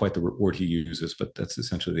think that's quite the word he uses, but that's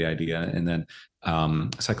essentially the idea. And then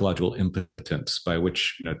psychological impotence, by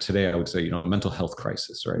which today I would say mental health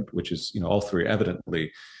crisis, right? Which is all three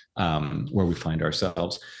evidently where we find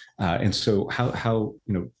ourselves. And so how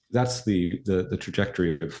that's the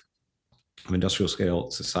trajectory of industrial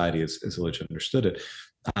scale society as Illich understood it.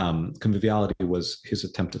 Conviviality was his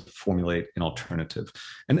attempt to formulate an alternative.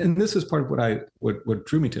 And this is part of what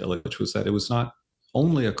drew me to Illich, was that it was not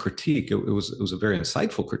only a critique, it was a very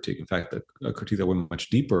insightful critique. In fact, a critique that went much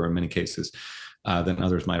deeper in many cases than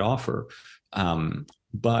others might offer.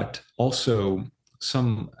 But also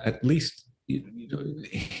some, at least,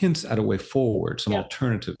 hints at a way forward, some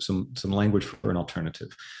alternative, some language for an alternative.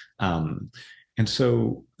 And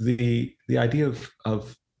so the idea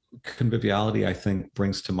of conviviality, I think,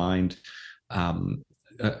 brings to mind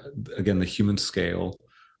again the human scale,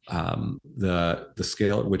 the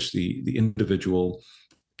scale at which the individual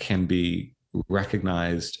can be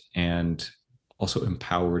recognized and also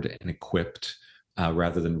empowered and equipped,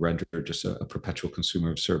 rather than rendered just a perpetual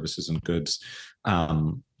consumer of services and goods.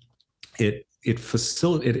 It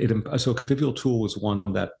facilitated so a convivial tool was one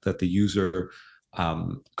that the user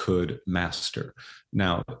could master.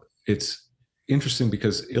 Now, it's interesting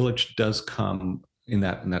because Illich does come in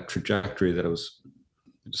that trajectory that I was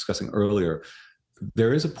discussing earlier.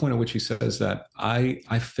 There is a point at which he says that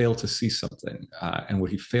I failed to see something, and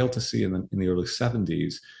what he failed to see in the early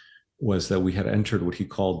 70s was that we had entered what he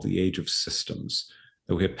called the age of systems,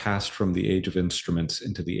 that we had passed from the age of instruments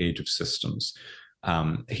into the age of systems.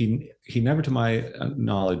 He never, to my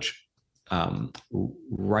knowledge,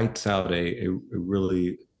 writes out a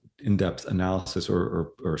really in-depth analysis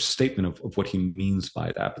or statement of what he means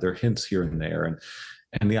by that, but there are hints here and there.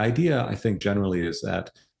 And the idea, I think, generally is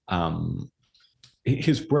that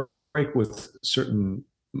his break with certain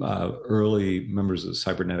early members of the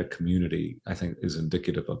cybernetic community, I think, is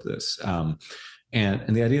indicative of this.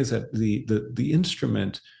 And the idea is that the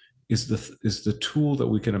instrument is the tool that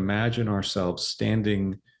we can imagine ourselves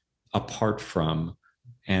standing apart from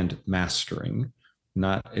and mastering.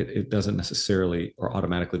 Not it doesn't necessarily or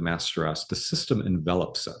automatically master us. The system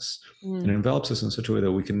envelops us, and it envelops us in such a way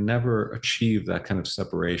that we can never achieve that kind of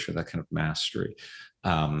separation, that kind of mastery.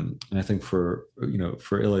 And I think for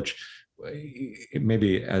Illich, it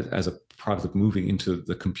maybe as a product of moving into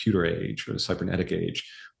the computer age or the cybernetic age,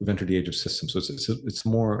 we've entered the age of systems. So it's a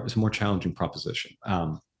more challenging proposition.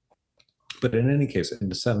 But in any case, in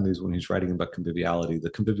the 70s, when he's writing about conviviality,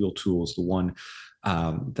 the convivial tool is the one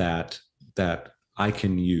that I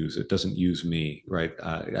can use. It doesn't use me, right?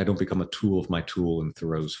 I don't become a tool of my tool in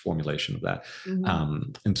Thoreau's formulation of that.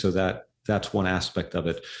 Mm-hmm. And so that's one aspect of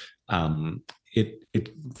it.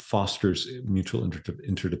 It fosters mutual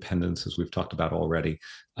interdependence, as we've talked about already.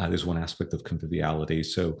 There's one aspect of conviviality.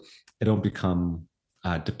 So I don't become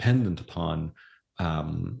dependent upon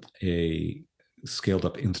a scaled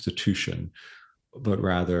up institution, but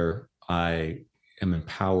rather I am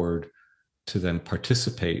empowered to then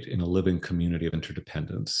participate in a living community of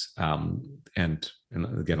interdependence, and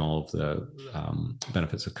again, all of the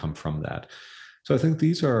benefits that come from that. So I think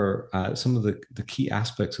these are some of the key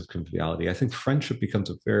aspects of conviviality. I think friendship becomes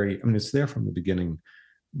it's there from the beginning,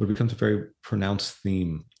 but it becomes a very pronounced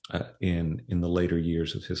theme in the later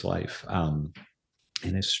years of his life.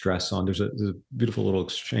 And his stress on, there's a beautiful little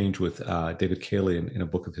exchange with David Cayley in a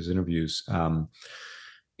book of his interviews.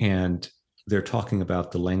 And they're talking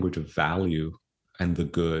about the language of value and the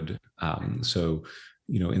good. So,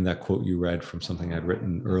 in that quote you read from something I'd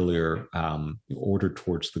written earlier, order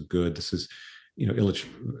towards the good. This is, Illich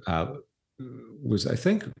was, I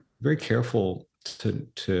think, very careful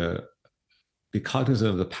to be cognizant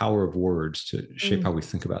of the power of words to shape how we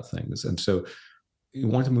think about things. And so you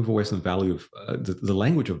want to move away from the value of the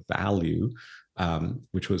language of value,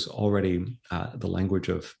 which was already the language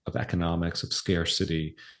of economics, of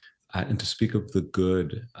scarcity, and to speak of the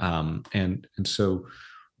good. And so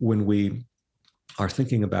when we are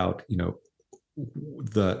thinking about the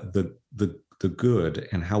good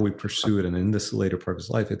and how we pursue it, and in this later part of his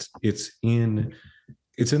life, it's in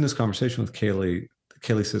this conversation with Cayley.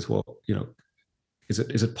 Cayley says, well, is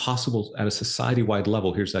it possible at a society-wide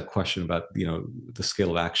level? Here's that question about the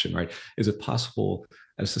scale of action, right? Is it possible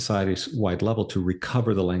at a society-wide level to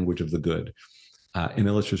recover the language of the good? And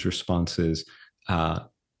Illich's response is,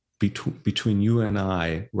 between you and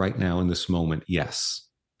I right now in this moment, yes,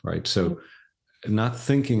 right? So not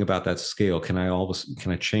thinking about that scale, can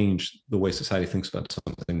I change the way society thinks about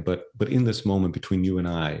something? But in this moment between you and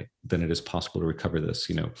I, then it is possible to recover this,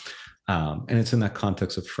 and it's in that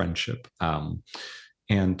context of friendship.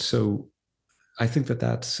 And so I think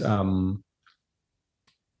that's an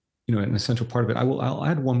essential part of it. I'll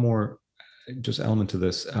add one more just element to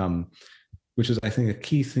this, which is, I think, a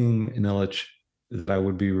key theme in Illich that I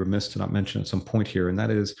would be remiss to not mention at some point here, and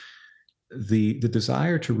that is the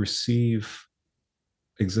desire to receive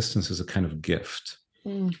existence as a kind of gift,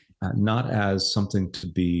 not as something to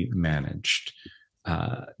be managed.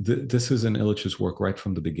 This is in Illich's work right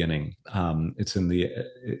from the beginning. It's in the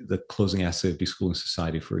closing essay of Beschooling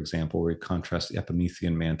Society, for example, where he contrasts the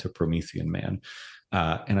Epimethean man to Promethean man.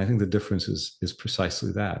 And I think the difference is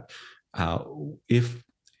precisely that.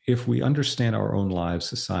 If we understand our own lives,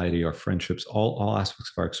 society, our friendships, all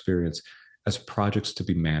aspects of our experience as projects to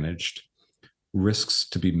be managed, risks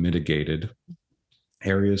to be mitigated,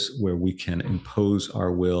 areas where we can impose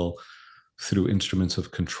our will through instruments of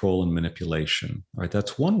control and manipulation, right?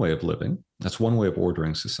 That's one way of living. That's one way of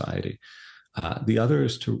ordering society. The other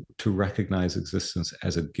is to recognize existence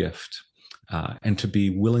as a gift, and to be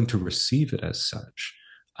willing to receive it as such.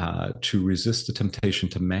 to resist the temptation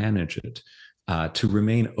to manage it, to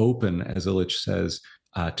remain open, as Illich says,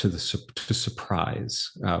 to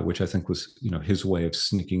surprise, which I think was, his way of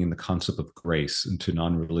sneaking in the concept of grace into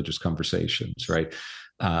non-religious conversations, right?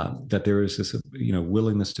 That there is this,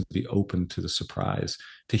 willingness to be open to the surprise,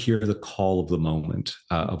 to hear the call of the moment,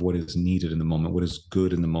 of what is needed in the moment, what is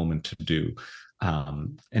good in the moment to do,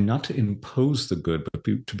 and not to impose the good, but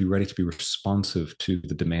to be ready to be responsive to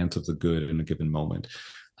the demands of the good in a given moment.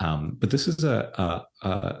 But this is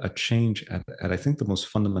a change at I think the most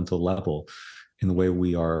fundamental level in the way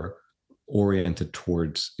we are oriented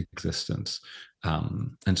towards existence.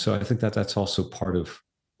 And so I think that that's also part of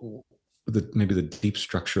maybe the deep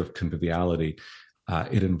structure of conviviality.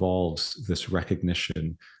 It involves this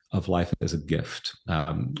recognition of life as a gift.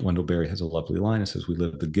 Wendell Berry has a lovely line. It says, "We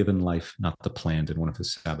live the given life, not the planned," in one of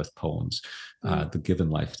his Sabbath poems. The given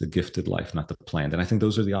life, the gifted life, not the planned. And I think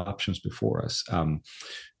those are the options before us. And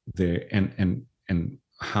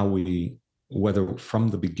how we, whether from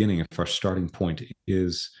the beginning, if our starting point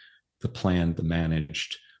is the planned, the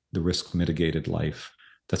managed, the risk mitigated life,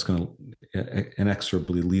 that's going to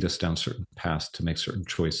inexorably lead us down certain paths to make certain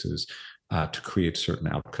choices, to create certain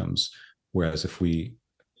outcomes. Whereas if we,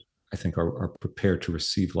 I think, are prepared to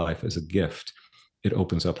receive life as a gift, it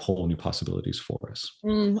opens up whole new possibilities for us.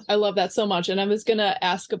 I love that so much. And I was going to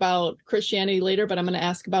ask about Christianity later, but I'm going to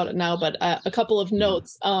ask about it now. But a couple of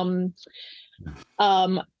notes.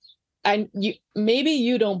 Maybe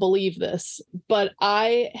you don't believe this, but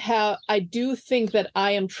I do think that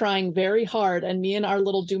I am trying very hard, and me and our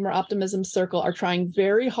little doomer optimism circle are trying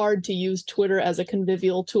very hard to use Twitter as a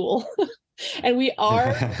convivial tool. And we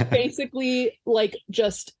are basically like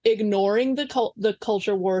just ignoring the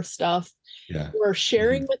culture war stuff. Yeah. We're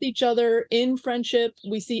sharing with each other in friendship.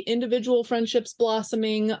 We see individual friendships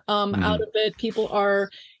blossoming out of it. People are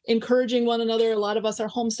encouraging one another. A lot of us are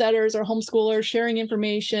homesteaders or homeschoolers, sharing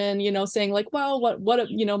information, saying like, well, what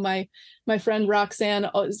my friend Roxanne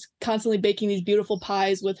is constantly baking these beautiful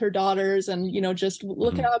pies with her daughters, and just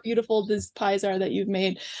look at how beautiful these pies are that you've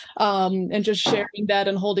made, and just sharing that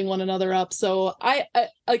and holding one another up. So I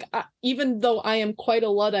even though I am quite a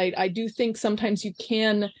Luddite, I do think sometimes you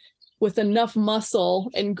can, with enough muscle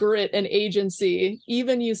and grit and agency,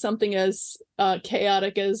 even use something as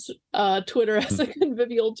chaotic as Twitter as a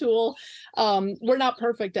convivial tool. We're not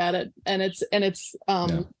perfect at it, and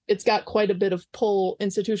it's got quite a bit of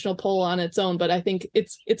institutional pull on its own. But I think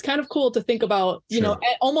it's kind of cool to think about,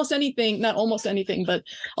 almost anything, not almost anything, but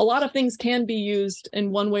a lot of things can be used in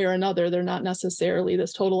one way or another. They're not necessarily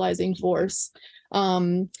this totalizing force.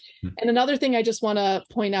 And another thing I just want to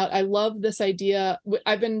point out, I love this idea.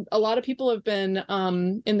 A lot of people have been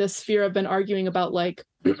in this sphere have been arguing about like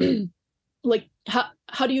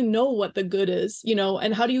how do you know what the good is,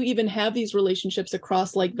 and how do you even have these relationships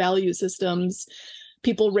across like value systems,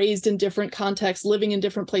 people raised in different contexts, living in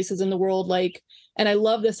different places in the world, and I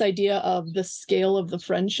love this idea of the scale of the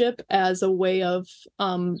friendship as a way of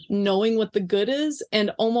knowing what the good is,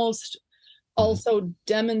 and almost also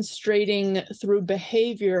demonstrating through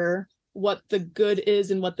behavior what the good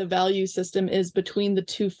is and what the value system is between the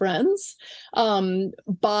two friends,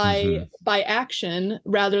 by action,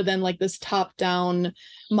 rather than like this top-down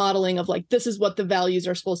modeling of like, this is what the values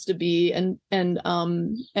are supposed to be, and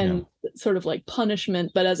sort of like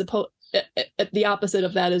punishment, but as opposed, the opposite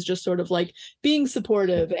of that is just sort of like being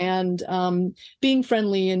supportive and being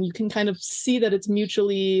friendly, and you can kind of see that it's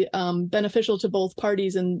mutually beneficial to both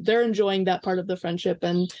parties, and they're enjoying that part of the friendship,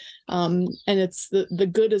 and it's the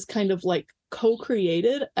good is kind of like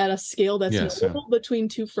co-created at a scale that's notable between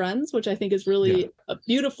two friends, which I think is really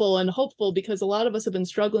beautiful and hopeful, because a lot of us have been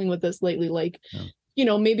struggling with this lately,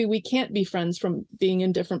 maybe we can't be friends from being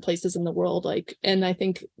in different places in the world, and I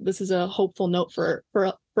think this is a hopeful note for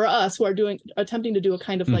us who are attempting to do a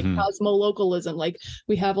kind of like cosmo-localism, like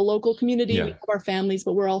we have a local community, we have our families,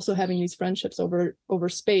 but we're also having these friendships over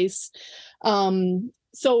space.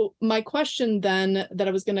 So my question then that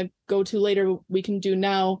I was going to go to later, we can do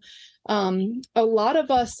now. A lot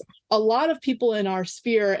of people in our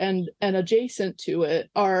sphere and adjacent to it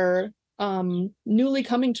are newly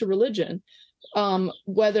coming to religion.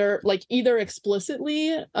 Whether like either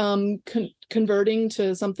explicitly converting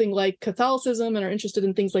to something like Catholicism and are interested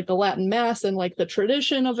in things like the Latin Mass and like the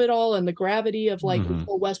tradition of it all and the gravity of like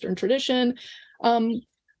the Western tradition,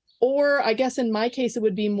 or I guess in my case it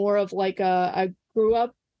would be more of like I grew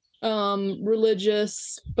up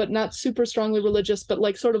religious but not super strongly religious, but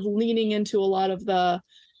like sort of leaning into a lot of the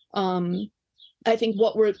I think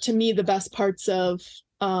what were to me the best parts of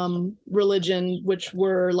religion, which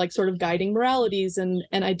were like sort of guiding moralities and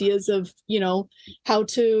ideas of, how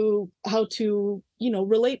to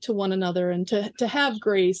relate to one another and to have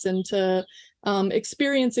grace and to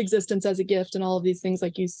experience existence as a gift and all of these things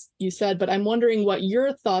like you said. But I'm wondering what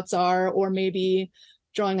your thoughts are, or maybe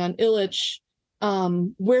drawing on Illich,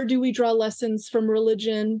 where do we draw lessons from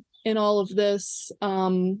religion in all of this?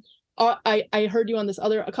 I heard you on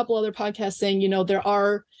a couple other podcasts saying, there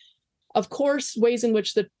are, of course, ways in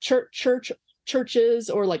which the churches,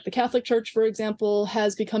 or like the Catholic Church, for example,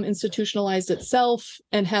 has become institutionalized itself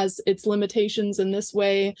and has its limitations in this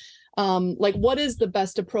way. Like, what is the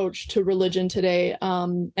best approach to religion today?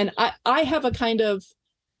 And I have a kind of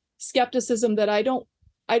skepticism that I don't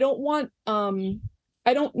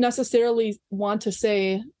necessarily want to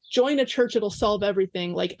say, join a church, it'll solve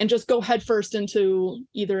everything, like, and just go headfirst into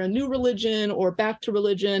either a new religion or back to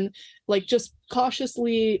religion. Like, just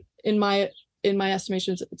cautiously, in my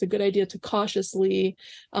estimation, it's a good idea to cautiously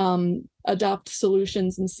adopt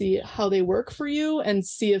solutions and see how they work for you, and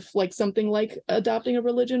see if like something like adopting a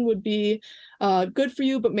religion would be good for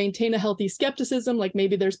you, but maintain a healthy skepticism. Like,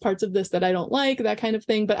 maybe there's parts of this that I don't like, that kind of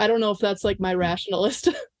thing. But I don't know if that's like my rationalist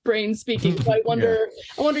brain speaking. So I wonder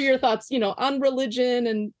your thoughts, on religion,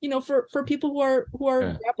 and for people who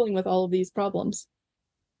are grappling with all of these problems.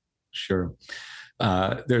 Sure.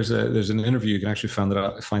 There's an interview, you can actually find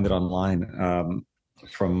it online,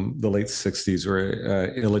 from the late 60s, where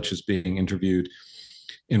Illich is being interviewed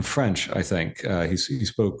in French, I think. He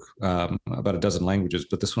spoke about a dozen languages,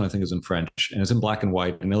 but this one I think is in French, and it's in black and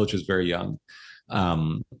white, and Illich is very young.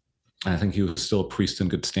 I think he was still a priest in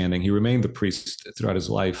good standing. He remained the priest throughout his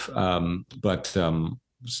life, but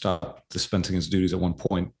stopped dispensing his duties at one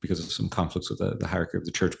point because of some conflicts with the hierarchy of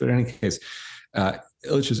the church. But in any case,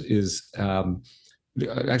 Illich is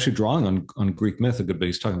actually drawing on Greek myth a good bit.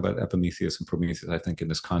 He's talking about Epimetheus and Prometheus, I think, in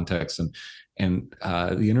this context. And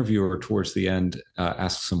the interviewer towards the end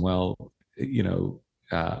asks him, well,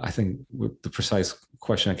 I think the precise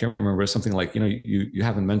question I can't remember, is something like, you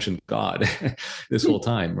haven't mentioned God this whole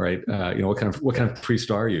time, right? What kind of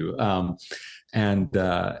priest are you? And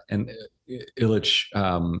Illich,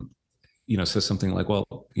 says something like, well,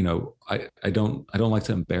 I don't like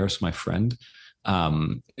to embarrass my friend.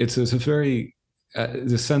 It's a very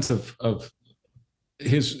the sense of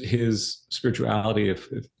his spirituality,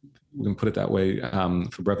 if we can put it that way,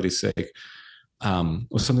 for brevity's sake,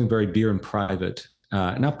 was something very dear and private.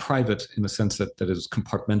 Not private in the sense that it is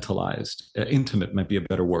compartmentalized. Intimate might be a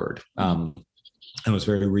better word. And it was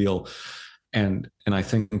very real. And I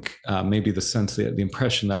think maybe the sense, the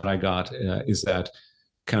impression that I got is that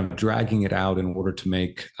kind of dragging it out in order to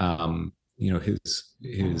make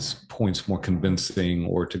his points more convincing,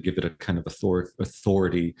 or to give it a kind of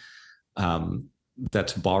authority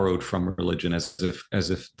that's borrowed from religion, as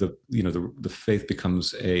if the faith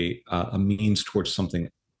becomes a means towards something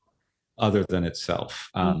other than itself.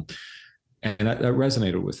 And that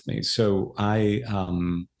resonated with me. So I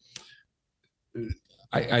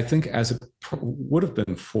think, as it would have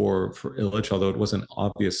been for Illich, although it wasn't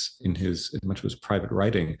obvious in much of his private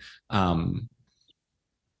writing,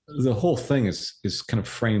 the whole thing is kind of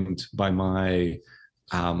framed by my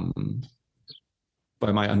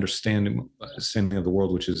understanding of the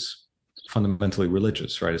world, which is fundamentally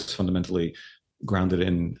religious, right? It's fundamentally grounded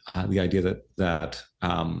in the idea that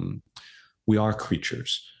we are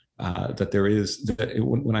creatures, that there is,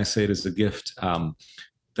 when I say it is a gift, that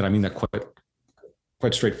I mean that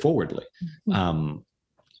quite straightforwardly.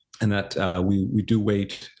 And that we do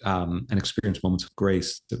wait and experience moments of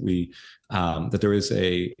grace, that there is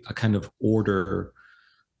a kind of order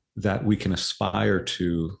that we can aspire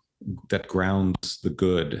to, that grounds the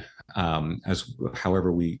good, as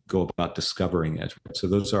however we go about discovering it. So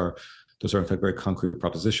those are in fact very concrete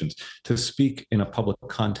propositions. To speak in a public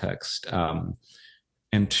context,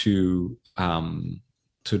 and to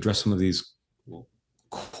address some of these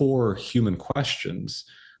core human questions,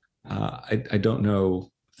 I don't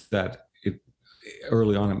know that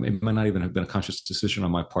early on, it might not even have been a conscious decision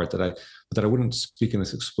on my part that I wouldn't speak in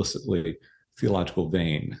this explicitly theological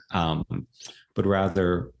vein, but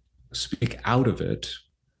rather speak out of it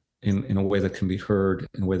in a way that can be heard,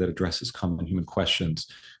 in a way that addresses common human questions.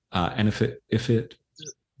 And if it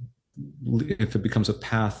becomes a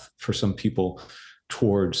path for some people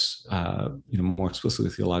towards more explicitly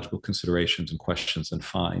theological considerations and questions, then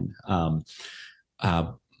fine.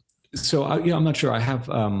 So I'm not sure. I have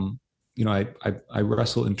I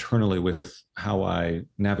wrestle internally with how I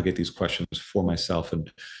navigate these questions for myself, and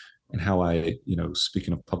how I speak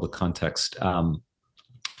in a public context.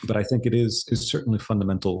 But I think it is certainly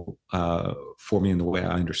fundamental for me in the way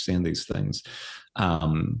I understand these things.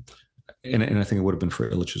 And I think it would have been for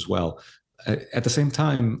Illich as well. At the same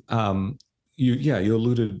time, you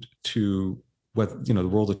alluded to what the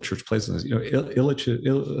role the church plays in this.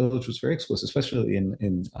 Illich was very explicit, especially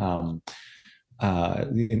in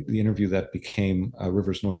the interview that became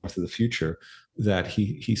Rivers North of the Future, that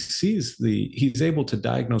he's able to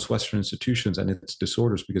diagnose Western institutions and its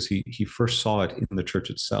disorders because he first saw it in the church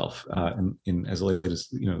itself, in as late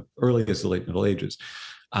as early as the late Middle Ages.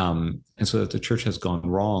 And so that the church has gone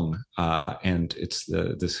wrong, and it's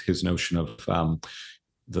his notion of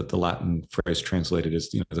the Latin phrase translated as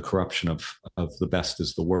the corruption of the best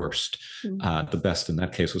is the worst. The best in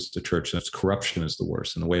that case was the church, and its corruption is the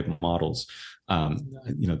worst. And the way it models,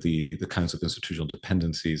 the kinds of institutional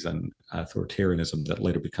dependencies and authoritarianism that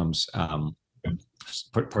later becomes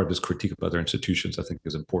part of his critique of other institutions, I think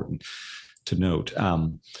is important to note.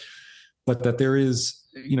 But that there is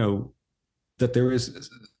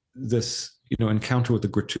this encounter with the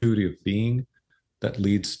gratuity of being that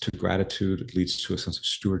leads to gratitude. It leads to a sense of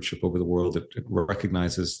stewardship over the world. It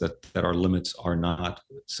recognizes that our limits are not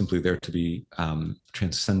simply there to be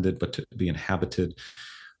transcended, but to be inhabited.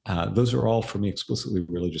 Those are all, for me, explicitly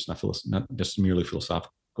religious, not just merely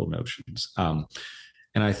philosophical notions. And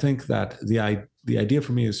I think that the idea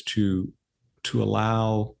for me is to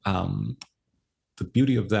allow the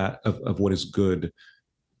beauty of of what is good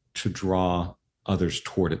to draw others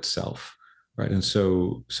toward itself, right? And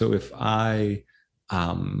so if I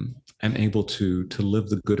am able to live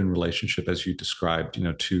the good in relationship as you described,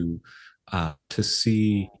 to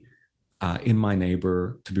see in my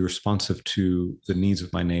neighbor, to be responsive to the needs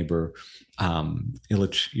of my neighbor.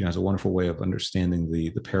 Illich has a wonderful way of understanding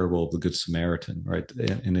the parable of the Good Samaritan, right?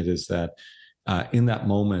 And it is that in that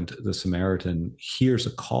moment, the Samaritan hears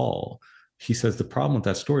a call. He says the problem with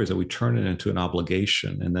that story is that we turn it into an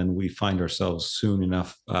obligation, and then we find ourselves soon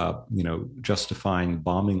enough, justifying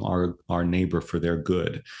bombing our neighbor for their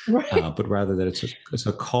good. Right. But rather that it's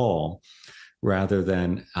a call, rather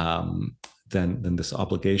than this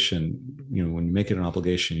obligation. When you make it an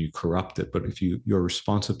obligation, you corrupt it. But if you're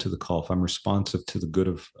responsive to the call, if I'm responsive to the good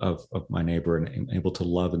of my neighbor and am able to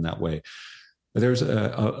love in that way, there's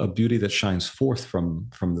a beauty that shines forth from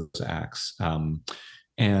those acts.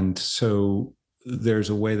 And so there's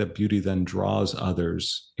a way that beauty then draws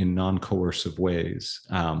others in non-coercive ways.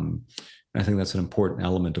 And I think that's an important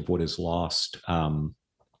element of what is lost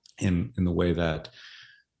in the way that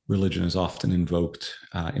religion is often invoked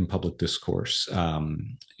in public discourse,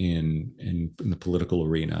 in the political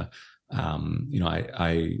arena.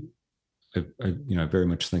 I very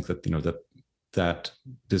much think that that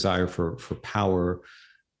desire for power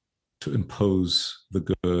to impose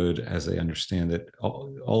the good as they understand it,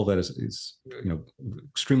 all of that is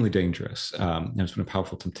extremely dangerous. And it's been a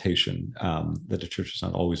powerful temptation that the church has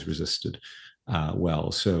not always resisted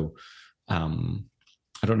well. So I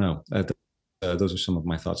don't know. Those are some of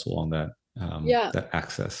my thoughts along that that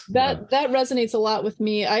access. That resonates a lot with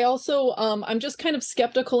me. I also I'm just kind of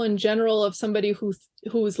skeptical in general of somebody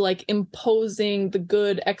who's like imposing the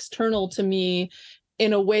good external to me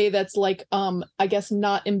in a way that's like I guess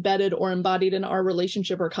not embedded or embodied in our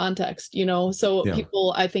relationship or context, so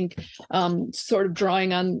people, I think, sort of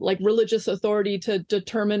drawing on like religious authority to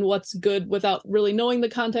determine what's good without really knowing the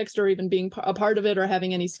context or even being a part of it or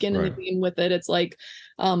having any skin in the game with it. It's like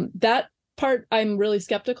that part I'm really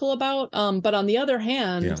skeptical about. But on the other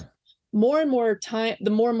hand, more and more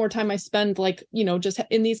time I spend, like, just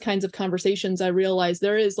in these kinds of conversations, I realize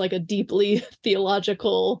there is like a deeply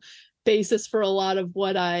theological basis for a lot of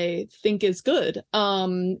what I think is good.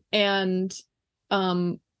 I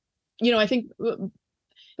think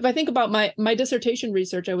if I think about my dissertation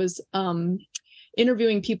research, I was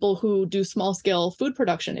interviewing people who do small scale food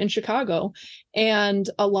production in Chicago, and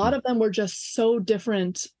a lot of them were just so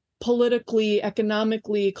different politically,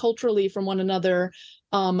 economically, culturally from one another.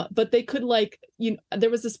 But they could, like, there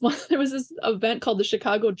was this event called the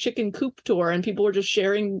Chicago Chicken Coop Tour, and people were just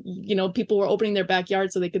sharing, people were opening their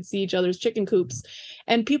backyard so they could see each other's chicken coops,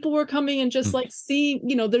 and people were coming and just like seeing,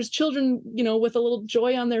 there's children, with a little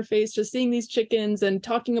joy on their face, just seeing these chickens and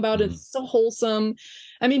talking about it. It's so wholesome.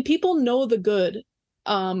 I mean, people know the good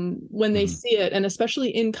when they see it, and especially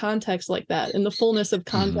in context like that, in the fullness of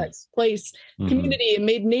context, place, community. It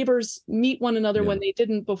made neighbors meet one another when they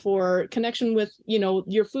didn't before, connection with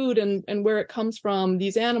your food and where it comes from,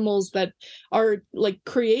 these animals that are like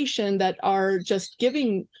creation, that are just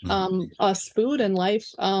giving us food and life.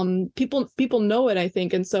 People know it, I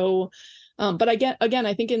think. And so but again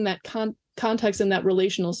I think in that context, in that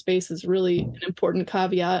relational space, is really an important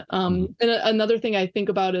caveat. And another thing I think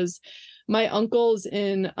about is my uncle's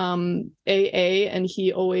in AA, and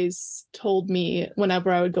he always told me whenever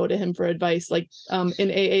I would go to him for advice, like in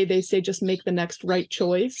AA, they say just make the next right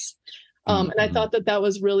choice. And I thought that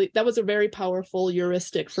was a very powerful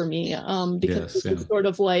heuristic for me, because Yes, it's sort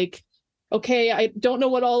of like, okay, I don't know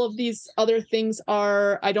what all of these other things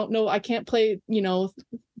are. I don't know. I can't play,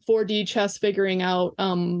 4D chess figuring out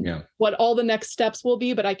what all the next steps will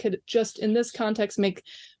be, but I could just in this context make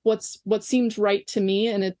what seemed right to me,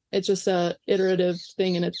 and it's just a iterative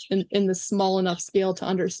thing, and it's in the small enough scale to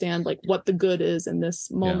understand like what the good is in this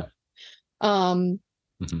moment.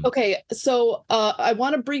 Okay, so I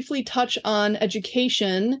want to briefly touch on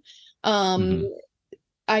education.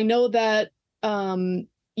 I know that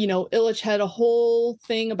Illich had a whole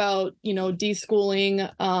thing about deschooling,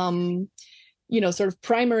 sort of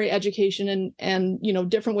primary education and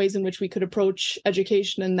different ways in which we could approach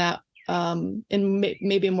education in that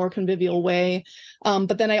maybe a more convivial way.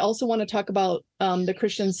 But then I also want to talk about the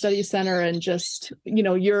Christian Studies Center and just,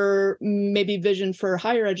 your maybe vision for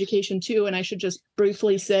higher education too. And I should just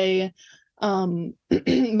briefly say,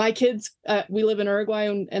 my kids, we live in Uruguay,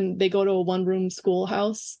 and they go to a one-room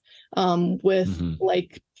schoolhouse with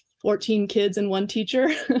like 14 kids and one teacher,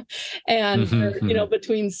 and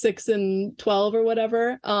between 6 and 12 or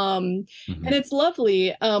whatever. And it's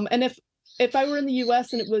lovely. And if I were in the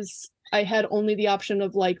US and I had only the option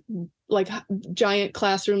of like giant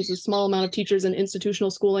classrooms, a small amount of teachers and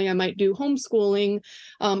institutional schooling, I might do homeschooling.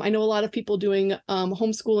 I know a lot of people doing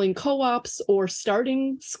homeschooling co-ops or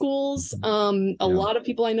starting schools. A lot of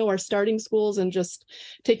people I know are starting schools and just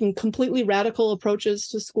taking completely radical approaches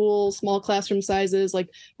to school, small classroom sizes. Like,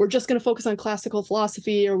 we're just going to focus on classical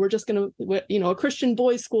philosophy, or we're just going to, a Christian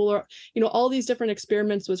boys school, or, all these different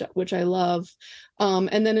experiments, which I love.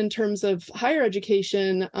 And then in terms of higher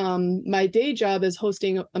education, my day job is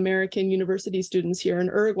hosting American university students here in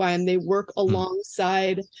Uruguay, and they work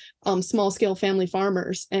alongside small scale family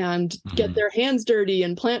farmers and get their hands dirty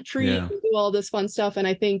and plant trees and do all this fun stuff. And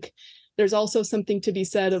I think there's also something to be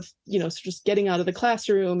said of, just getting out of the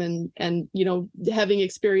classroom and having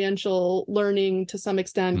experiential learning to some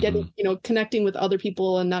extent, getting, connecting with other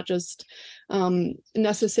people and not just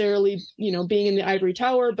necessarily, being in the ivory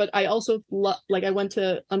tower. But I also I went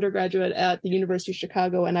to undergraduate at the University of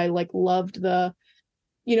Chicago, and I loved the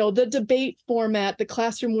debate format, the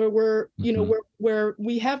classroom where we're, where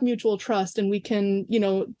we have mutual trust and we can,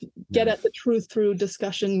 get at the truth through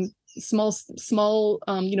discussion, small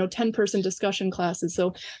 10-person discussion classes.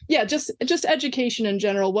 So yeah, just education in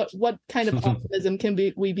general. What kind of optimism can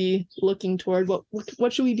we be looking toward?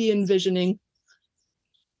 What should we be envisioning?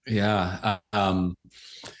 Yeah.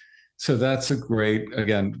 So that's a great,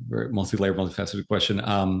 again, very multi-layered, multifaceted question.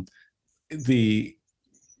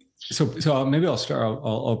 So maybe I'll start.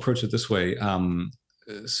 I'll approach it this way.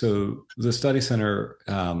 So the study center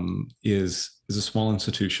is a small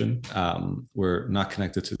institution. We're not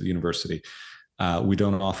connected to the university. We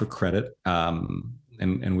don't offer credit,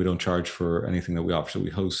 and we don't charge for anything that we offer. So we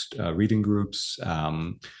host reading groups.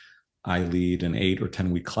 I lead an 8 or 10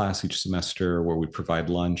 week class each semester where we provide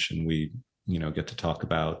lunch, and we get to talk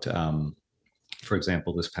about. For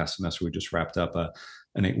example, this past semester we just wrapped up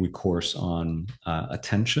an 8-week course on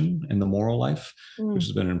attention in the moral life, which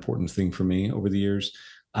has been an important thing for me over the years.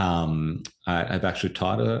 I've actually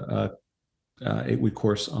taught a 8-week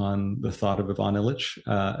course on the thought of Ivan Illich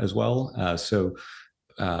as well. So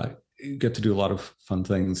you get to do a lot of fun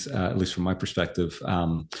things, at least from my perspective.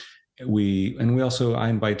 I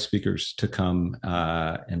invite speakers to come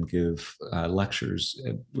and give lectures,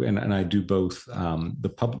 and I do both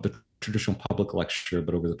the traditional public lecture,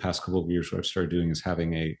 but over the past couple of years, what I've started doing is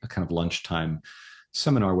having a kind of lunchtime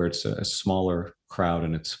seminar where it's a smaller crowd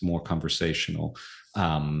and it's more conversational,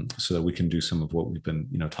 so that we can do some of what we've been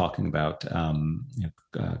talking about.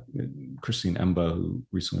 Christine Emba, who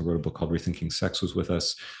recently wrote a book called Rethinking Sex, was with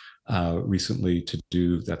us recently to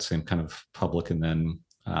do that same kind of public and then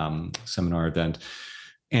seminar event.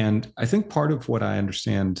 And I think part of what I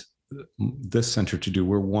understand this center to do,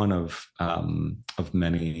 we're one of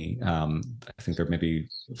many. I think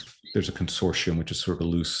there's a consortium, which is sort of a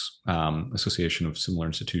loose association of similar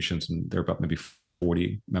institutions, and there are about maybe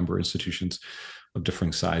 40 member institutions of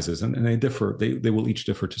differing sizes, and they differ. They will each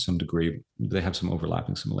differ to some degree. They have some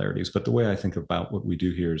overlapping similarities, but the way I think about what we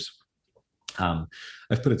do here is, I've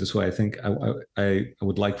put it this way. I think I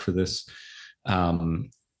would like for this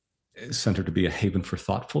center to be a haven for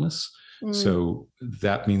thoughtfulness. So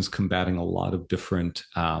that means combating a lot of different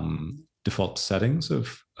default settings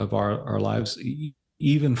of our lives,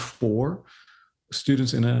 even for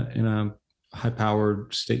students in a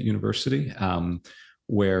high-powered state university,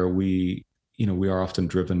 where we we are often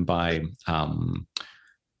driven by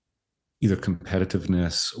either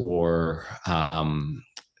competitiveness or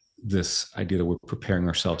this idea that we're preparing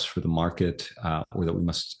ourselves for the market, or that we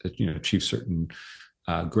must, achieve certain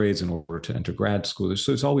grades in order to enter grad school.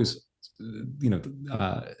 So it's always,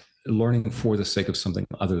 learning for the sake of something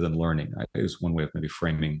other than learning, right, is one way of maybe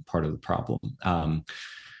framing part of the problem.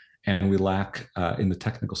 And we lack, in the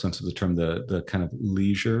technical sense of the term, the kind of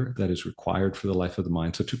leisure that is required for the life of the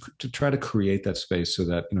mind. So to try to create that space so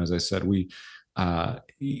that, as I said, we're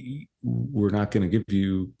not going to give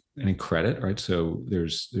you any credit, right? So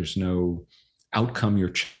there's no outcome you're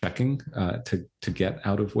checking to get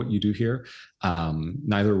out of what you do here.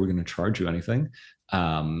 Neither are we going to charge you anything.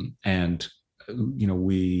 And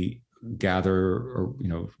we gather, or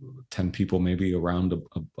 10 people maybe around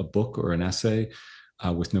a book or an essay,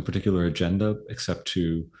 with no particular agenda except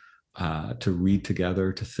to read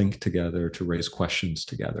together, to think together, to raise questions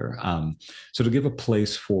together. So to give a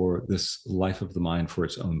place for this life of the mind for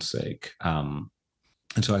its own sake. And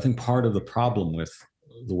so I think part of the problem with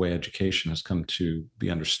the way education has come to be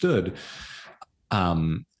understood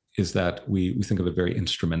is that we think of it very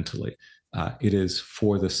instrumentally. It is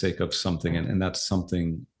for the sake of something, and that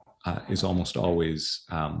something is almost always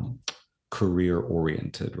career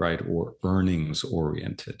oriented, right, or earnings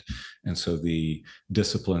oriented. And so the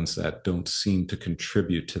disciplines that don't seem to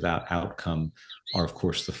contribute to that outcome are, of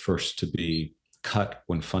course, the first to be cut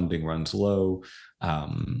when funding runs low,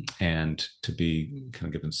 and to be kind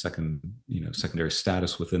of given secondary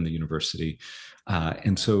status within the university.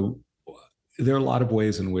 And so there are a lot of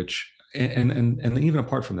ways in which, and even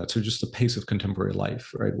apart from that, so just the pace of contemporary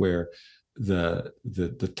life, right, where the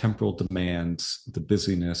temporal demands, the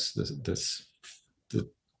busyness, the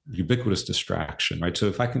ubiquitous distraction, right? So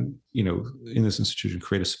if I can, in this institution,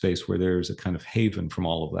 create a space where there's a kind of haven from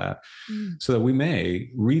all of that, so that we may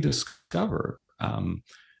rediscover,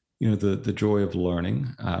 the joy of learning,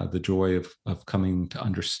 the joy of coming to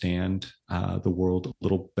understand the world a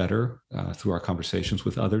little better through our conversations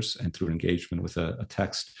with others and through engagement with a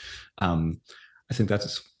text. I think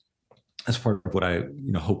that's part of what I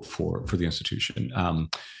hope for the institution.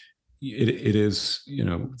 It is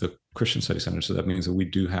the Christian Study Center, so that means that we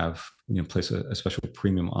do have place a special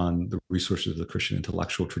premium on the resources of the Christian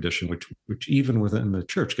intellectual tradition, which even within the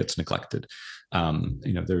church gets neglected.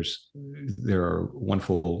 There are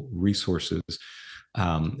wonderful resources.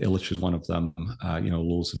 Illich is one of them.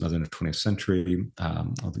 Lowell's another in the 20th century.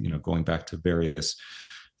 Going back to various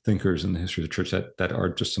thinkers in the history of the church that are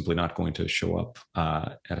just simply not going to show up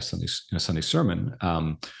at a Sunday sermon.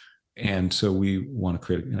 And so we want to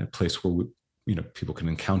create a place where people can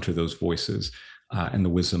encounter those voices and the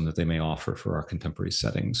wisdom that they may offer for our contemporary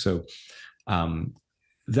setting. So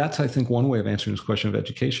that's, I think, one way of answering this question of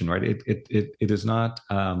education, right? It is not.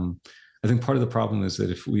 I think part of the problem is that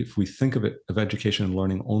if we think of education and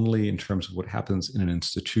learning only in terms of what happens in an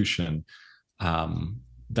institution,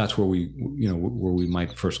 that's where we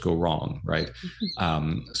might first go wrong, right?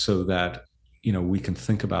 So that we can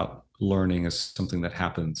think about learning as something that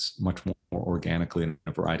happens much more organically in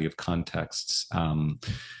a variety of contexts, and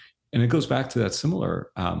it goes back to that similar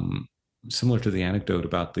to the anecdote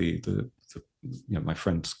about my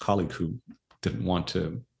friend's colleague who didn't want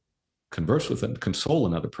to converse with and console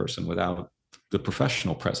another person without the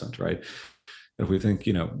professional present, right? If we think,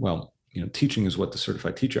 teaching is what the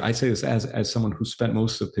certified teacher. I say this as someone who spent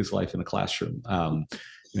most of his life in a classroom,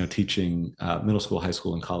 teaching middle school, high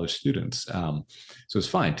school, and college students. So it's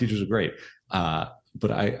fine. Teachers are great,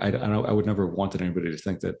 but I would never have wanted anybody to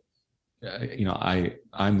think that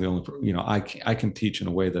I'm the only. I can teach in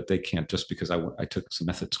a way that they can't just because I took some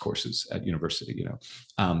methods courses at university.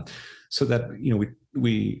 So that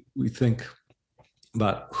we think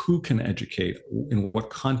about who can educate, in what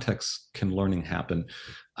context can learning happen,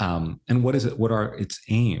 and what is it? What are its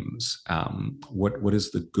aims? What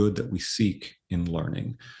is the good that we seek in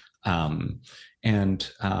learning?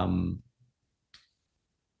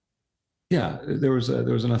 Yeah, there was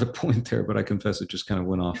another point there, but I confess it just kind of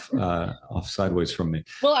went off sideways from me.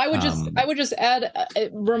 Well, I would just add,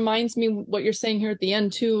 it reminds me what you're saying here at the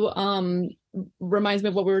end too. Reminds me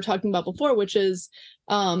of what we were talking about before, which is,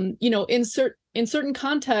 in certain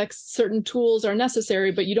contexts, certain tools are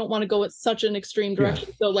necessary, but you don't want to go at such an extreme direction.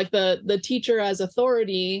 Yeah. So like the teacher as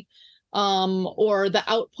authority, or the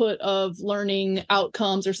output of learning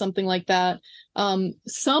outcomes or something like that.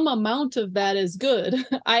 Some amount of that is good.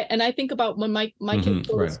 I think about when my kids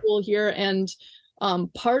go to school here, and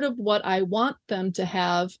part of what I want them to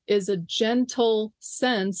have is a gentle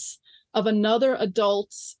sense of another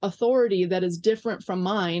adult's authority that is different from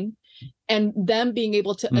mine, and them being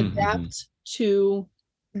able to adapt to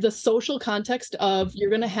the social context of you're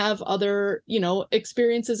going to have other,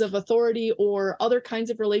 experiences of authority or other kinds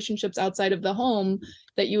of relationships outside of the home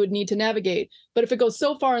that you would need to navigate. But if it goes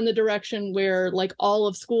so far in the direction where like all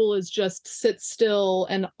of school is just sit still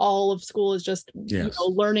and all of school is just,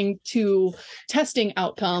 learning to testing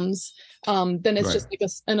outcomes, then it's just like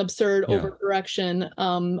an absurd overcorrection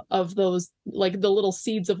of those, like the little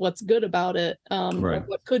seeds of what's good about it, of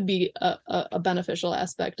what could be a beneficial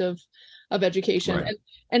aspect of education.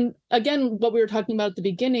 And again, what we were talking about at the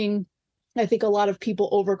beginning, I think a lot of people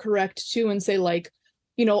overcorrect too and say like,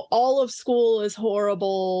 all of school is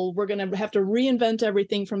horrible. We're going to have to reinvent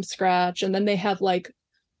everything from scratch. And then they have like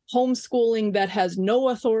homeschooling that has no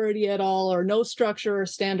authority at all or no structure or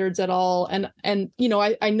standards at all. And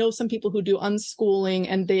I know some people who do unschooling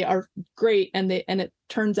and they are great and it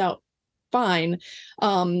turns out fine.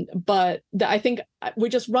 But I think we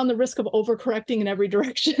just run the risk of overcorrecting in every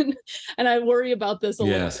direction. And I worry about this a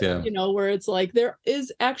little bit, where it's like, there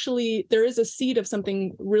is a seed of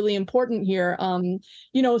something really important here.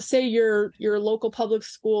 Say your local public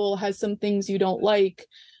school has some things you don't like.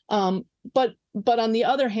 But on the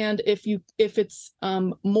other hand, if it's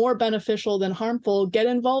more beneficial than harmful, get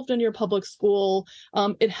involved in your public school.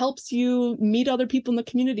 It helps you meet other people in the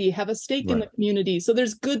community, have a stake in the community. So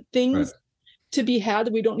there's good things to be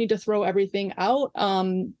had. We don't need to throw everything out.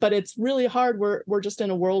 But it's really hard. We're just in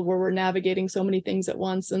a world where we're navigating so many things at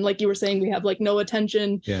once. And like you were saying, we have like no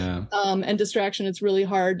attention and distraction. It's really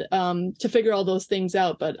hard to figure all those things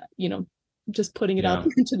out. But, just putting it out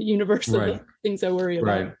into the universe of the things I worry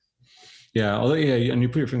about. Yeah, although and you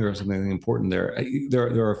put your finger on something important there.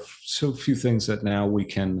 There are so few things that now we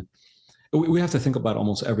have to think about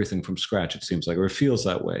almost everything from scratch, it seems like, or it feels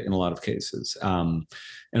that way in a lot of cases. And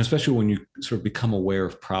especially when you sort of become aware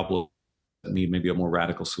of problems that need maybe a more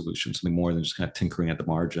radical solution, something more than just kind of tinkering at the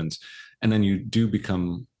margins. And then you do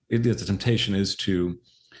become, the temptation is to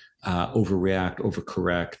overreact,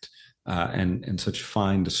 overcorrect, and such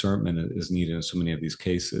fine discernment is needed in so many of these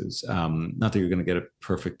cases. Not that you're going to get it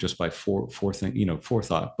perfect just by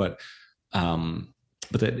forethought, but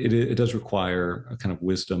that it does require a kind of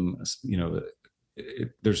wisdom.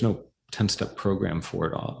 There's no 10-step program for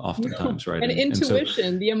it oftentimes, right? And intuition,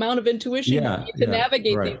 and so, the amount of intuition you need to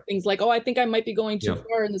navigate these things. Like, I think I might be going too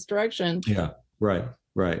far in this direction. Yeah, right.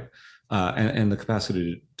 And the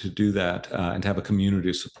capacity to do that and to have a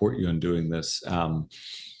community to support you in doing this.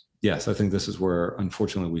 Yes, I think this is where,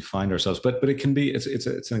 unfortunately, we find ourselves. But it can be, it's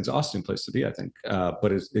an exhausting place to be, I think.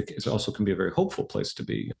 But it also can be a very hopeful place to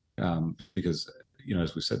be because,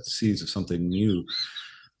 as we said, seeds of something new,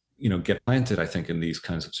 get planted, I think, in these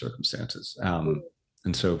kinds of circumstances.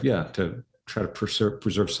 And so, to try to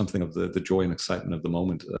preserve something of the joy and excitement of the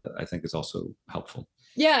moment, I think is also helpful.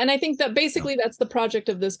 Yeah. And I think that basically that's the project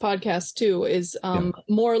of this podcast, too, is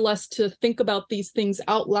more or less to think about these things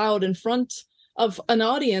out loud in front of an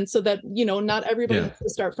audience so that, not everybody has to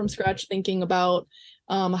start from scratch thinking about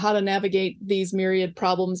how to navigate these myriad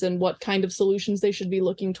problems and what kind of solutions they should be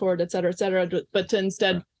looking toward, et cetera, but to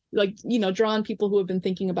instead draw on people who have been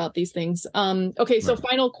thinking about these things. Okay. So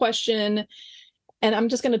final question, and I'm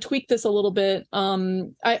just going to tweak this a little bit.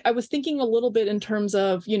 I was thinking a little bit in terms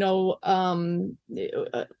of,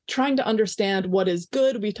 trying to understand what is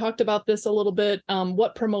good. We talked about this a little bit.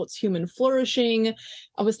 What promotes human flourishing?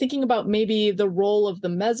 I was thinking about maybe the role of the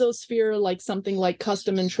mesosphere, like something like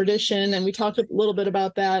custom and tradition. And we talked a little bit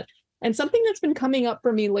about that. And something that's been coming up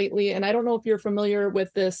for me lately, and I don't know if you're familiar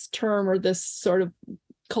with this term or this sort of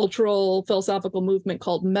cultural philosophical movement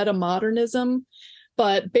called metamodernism.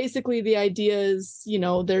 But basically the idea is,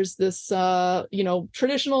 there's this,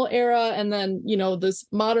 traditional era and then, this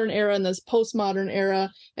modern era and this postmodern era.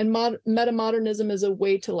 And metamodernism is a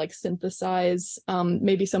way to synthesize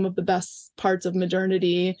maybe some of the best parts of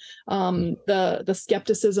modernity, the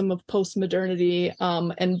skepticism of postmodernity,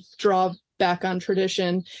 and draw back on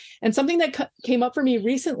tradition. And something that came up for me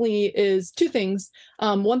recently is two things.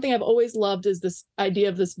 One thing I've always loved is this idea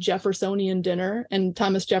of this Jeffersonian dinner. And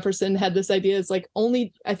Thomas Jefferson had this idea. It's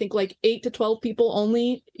only, I think 8 to 12 people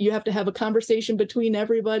only. You have to have a conversation between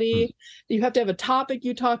everybody. You have to have a topic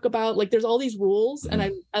you talk about. There's all these rules. And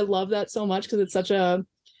I love that so much because it's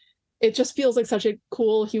it just feels like such a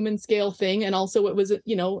cool human scale thing. And also it was,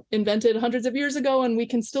 invented hundreds of years ago and we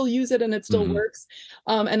can still use it and it still works.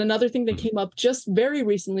 And another thing that came up just very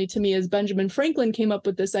recently to me is Benjamin Franklin came up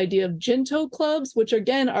with this idea of Jinto clubs, which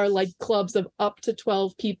again are clubs of up to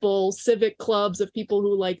 12 people, civic clubs of people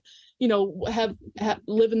who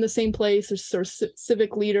live in the same place or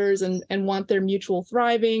civic leaders and want their mutual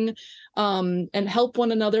thriving and help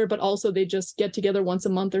one another, but also they just get together once a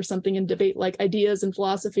month or something and debate ideas and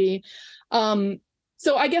philosophy.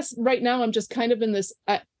 So I guess right now I'm just kind of in this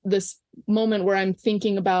moment where I'm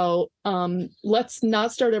thinking about, let's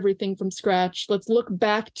not start everything from scratch. Let's look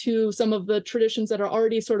back to some of the traditions that are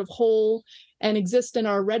already sort of whole and exist and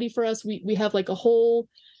are ready for us. We have like a whole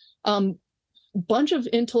bunch of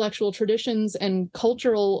intellectual traditions and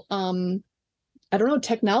cultural, I don't know,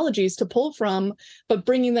 technologies to pull from, but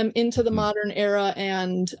bringing them into the modern era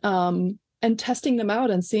and testing them out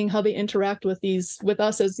and seeing how they interact with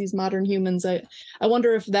us as these modern humans. I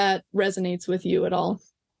wonder if that resonates with you at all.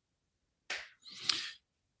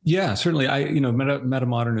 Yeah, certainly.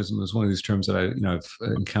 Metamodernism is one of these terms that I've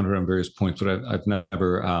encountered on various points, but I've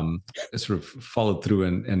never sort of followed through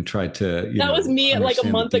and tried to. That was me like a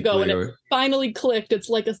month ago, and it finally clicked. It's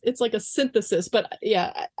like a synthesis, but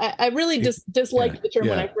yeah, I really just disliked the term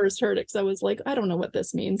when I first heard it, because I was like, I don't know what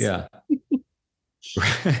this means. Yeah.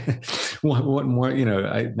 What more,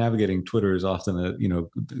 navigating Twitter is often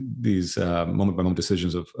these moment by moment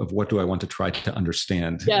decisions of what do I want to try to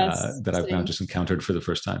understand, that I've now just encountered for the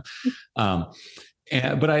first time.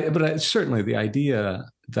 But certainly the idea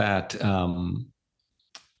that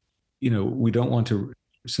we don't want to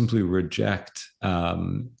simply reject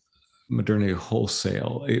modernity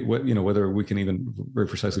wholesale, whether we can even very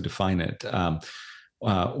precisely define it.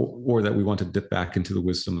 Or that we want to dip back into the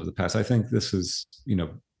wisdom of the past. I think this is,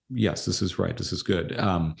 yes, this is right. This is good.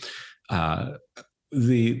 The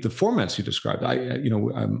formats you described,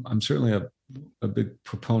 I'm certainly a big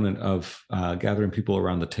proponent of gathering people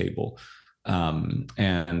around the table,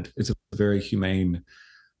 and it's a very humane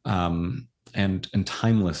and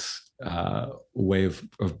timeless way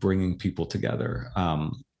of bringing people together.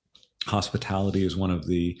 Hospitality is one of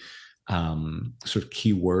the sort of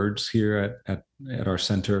key words here at our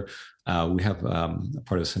center. We have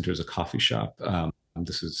part of the center is a coffee shop.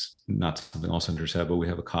 This is not something all centers have, but we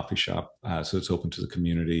have a coffee shop, so it's open to the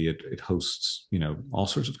community. It hosts all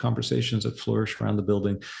sorts of conversations that flourish around the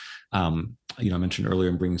building. I mentioned earlier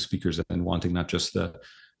in bringing speakers and wanting not just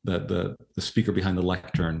the speaker behind the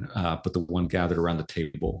lectern, but the one gathered around the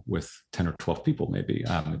table with 10 or 12 people, maybe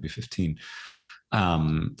 15,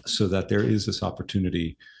 so that there is this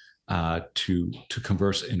opportunity to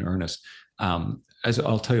converse in earnest. As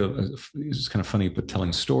I'll tell you, it's kind of funny, but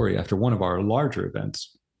telling a story, after one of our larger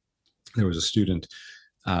events, there was a student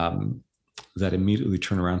that immediately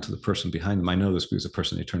turned around to the person behind them. I know this because the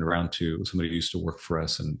person they turned around to was somebody who used to work for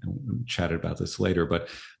us, and chatted about this later. But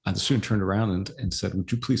the student turned around and said,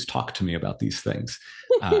 "Would you please talk to me about these things?"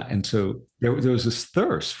 And so there was this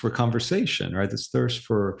thirst for conversation, right? This thirst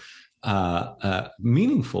for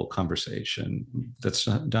meaningful conversation that's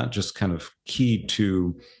not just kind of key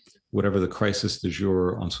to whatever the crisis du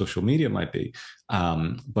jour on social media might be,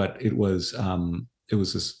 but it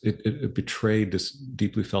betrayed this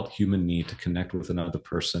deeply felt human need to connect with another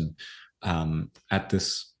person at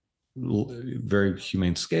this very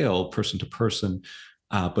humane scale, person to person,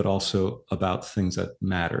 but also about things that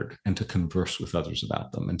mattered, and to converse with others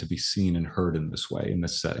about them, and to be seen and heard in this way, in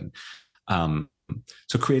this setting.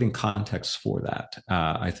 So creating context for that,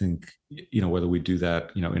 I think, whether we do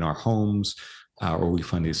that, in our homes, or we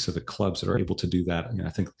find these civic clubs that are able to do that. I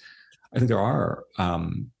think there are,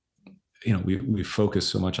 we focus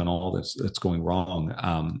so much on all that's going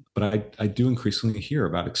wrong, but I do increasingly hear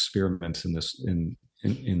about experiments in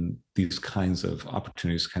these kinds of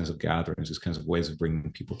opportunities, kinds of gatherings, these kinds of ways of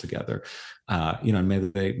bringing people together. And may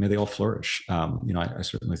they all flourish. I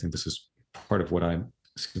certainly think this is part of what I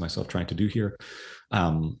see myself trying to do here.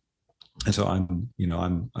 And so I'm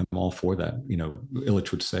all for that.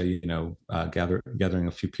 Illich would say, gathering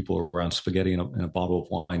a few people around spaghetti and a bottle of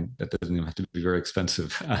wine that doesn't even have to be very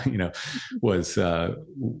expensive, was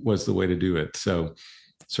the way to do it. So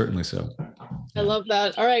certainly so. I love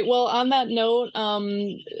that. All right. Well, on that note,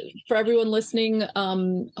 for everyone listening,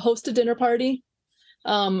 host a dinner party.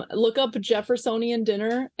 Look up Jeffersonian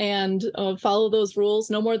dinner and follow those rules.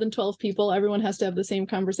 No more than 12 people. Everyone has to have the same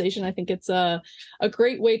conversation. I think it's a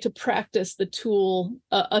great way to practice a tool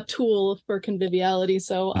for conviviality.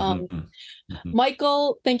 So,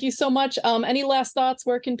 Michael, thank you so much. Any last thoughts?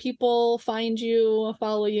 Where can people find you,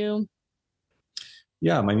 follow you?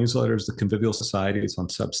 Yeah, my newsletter is the Convivial Society. It's on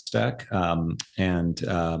Substack, and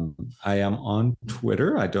I am on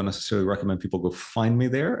Twitter. I don't necessarily recommend people go find me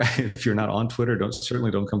there. If you're not on Twitter, certainly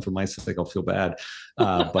don't come for my sake. I'll feel bad.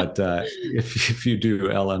 But if you do,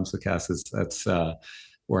 LM Sacasas, that's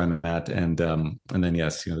where I'm at. And then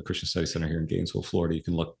yes, the Christian Studies Center here in Gainesville, Florida. You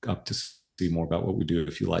can look up to see more about what we do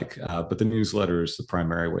if you like. But the newsletter is the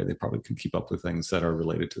primary way they probably can keep up with things that are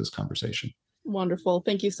related to this conversation. Wonderful.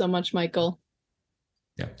 Thank you so much, Michael.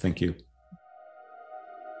 Yeah, thank you.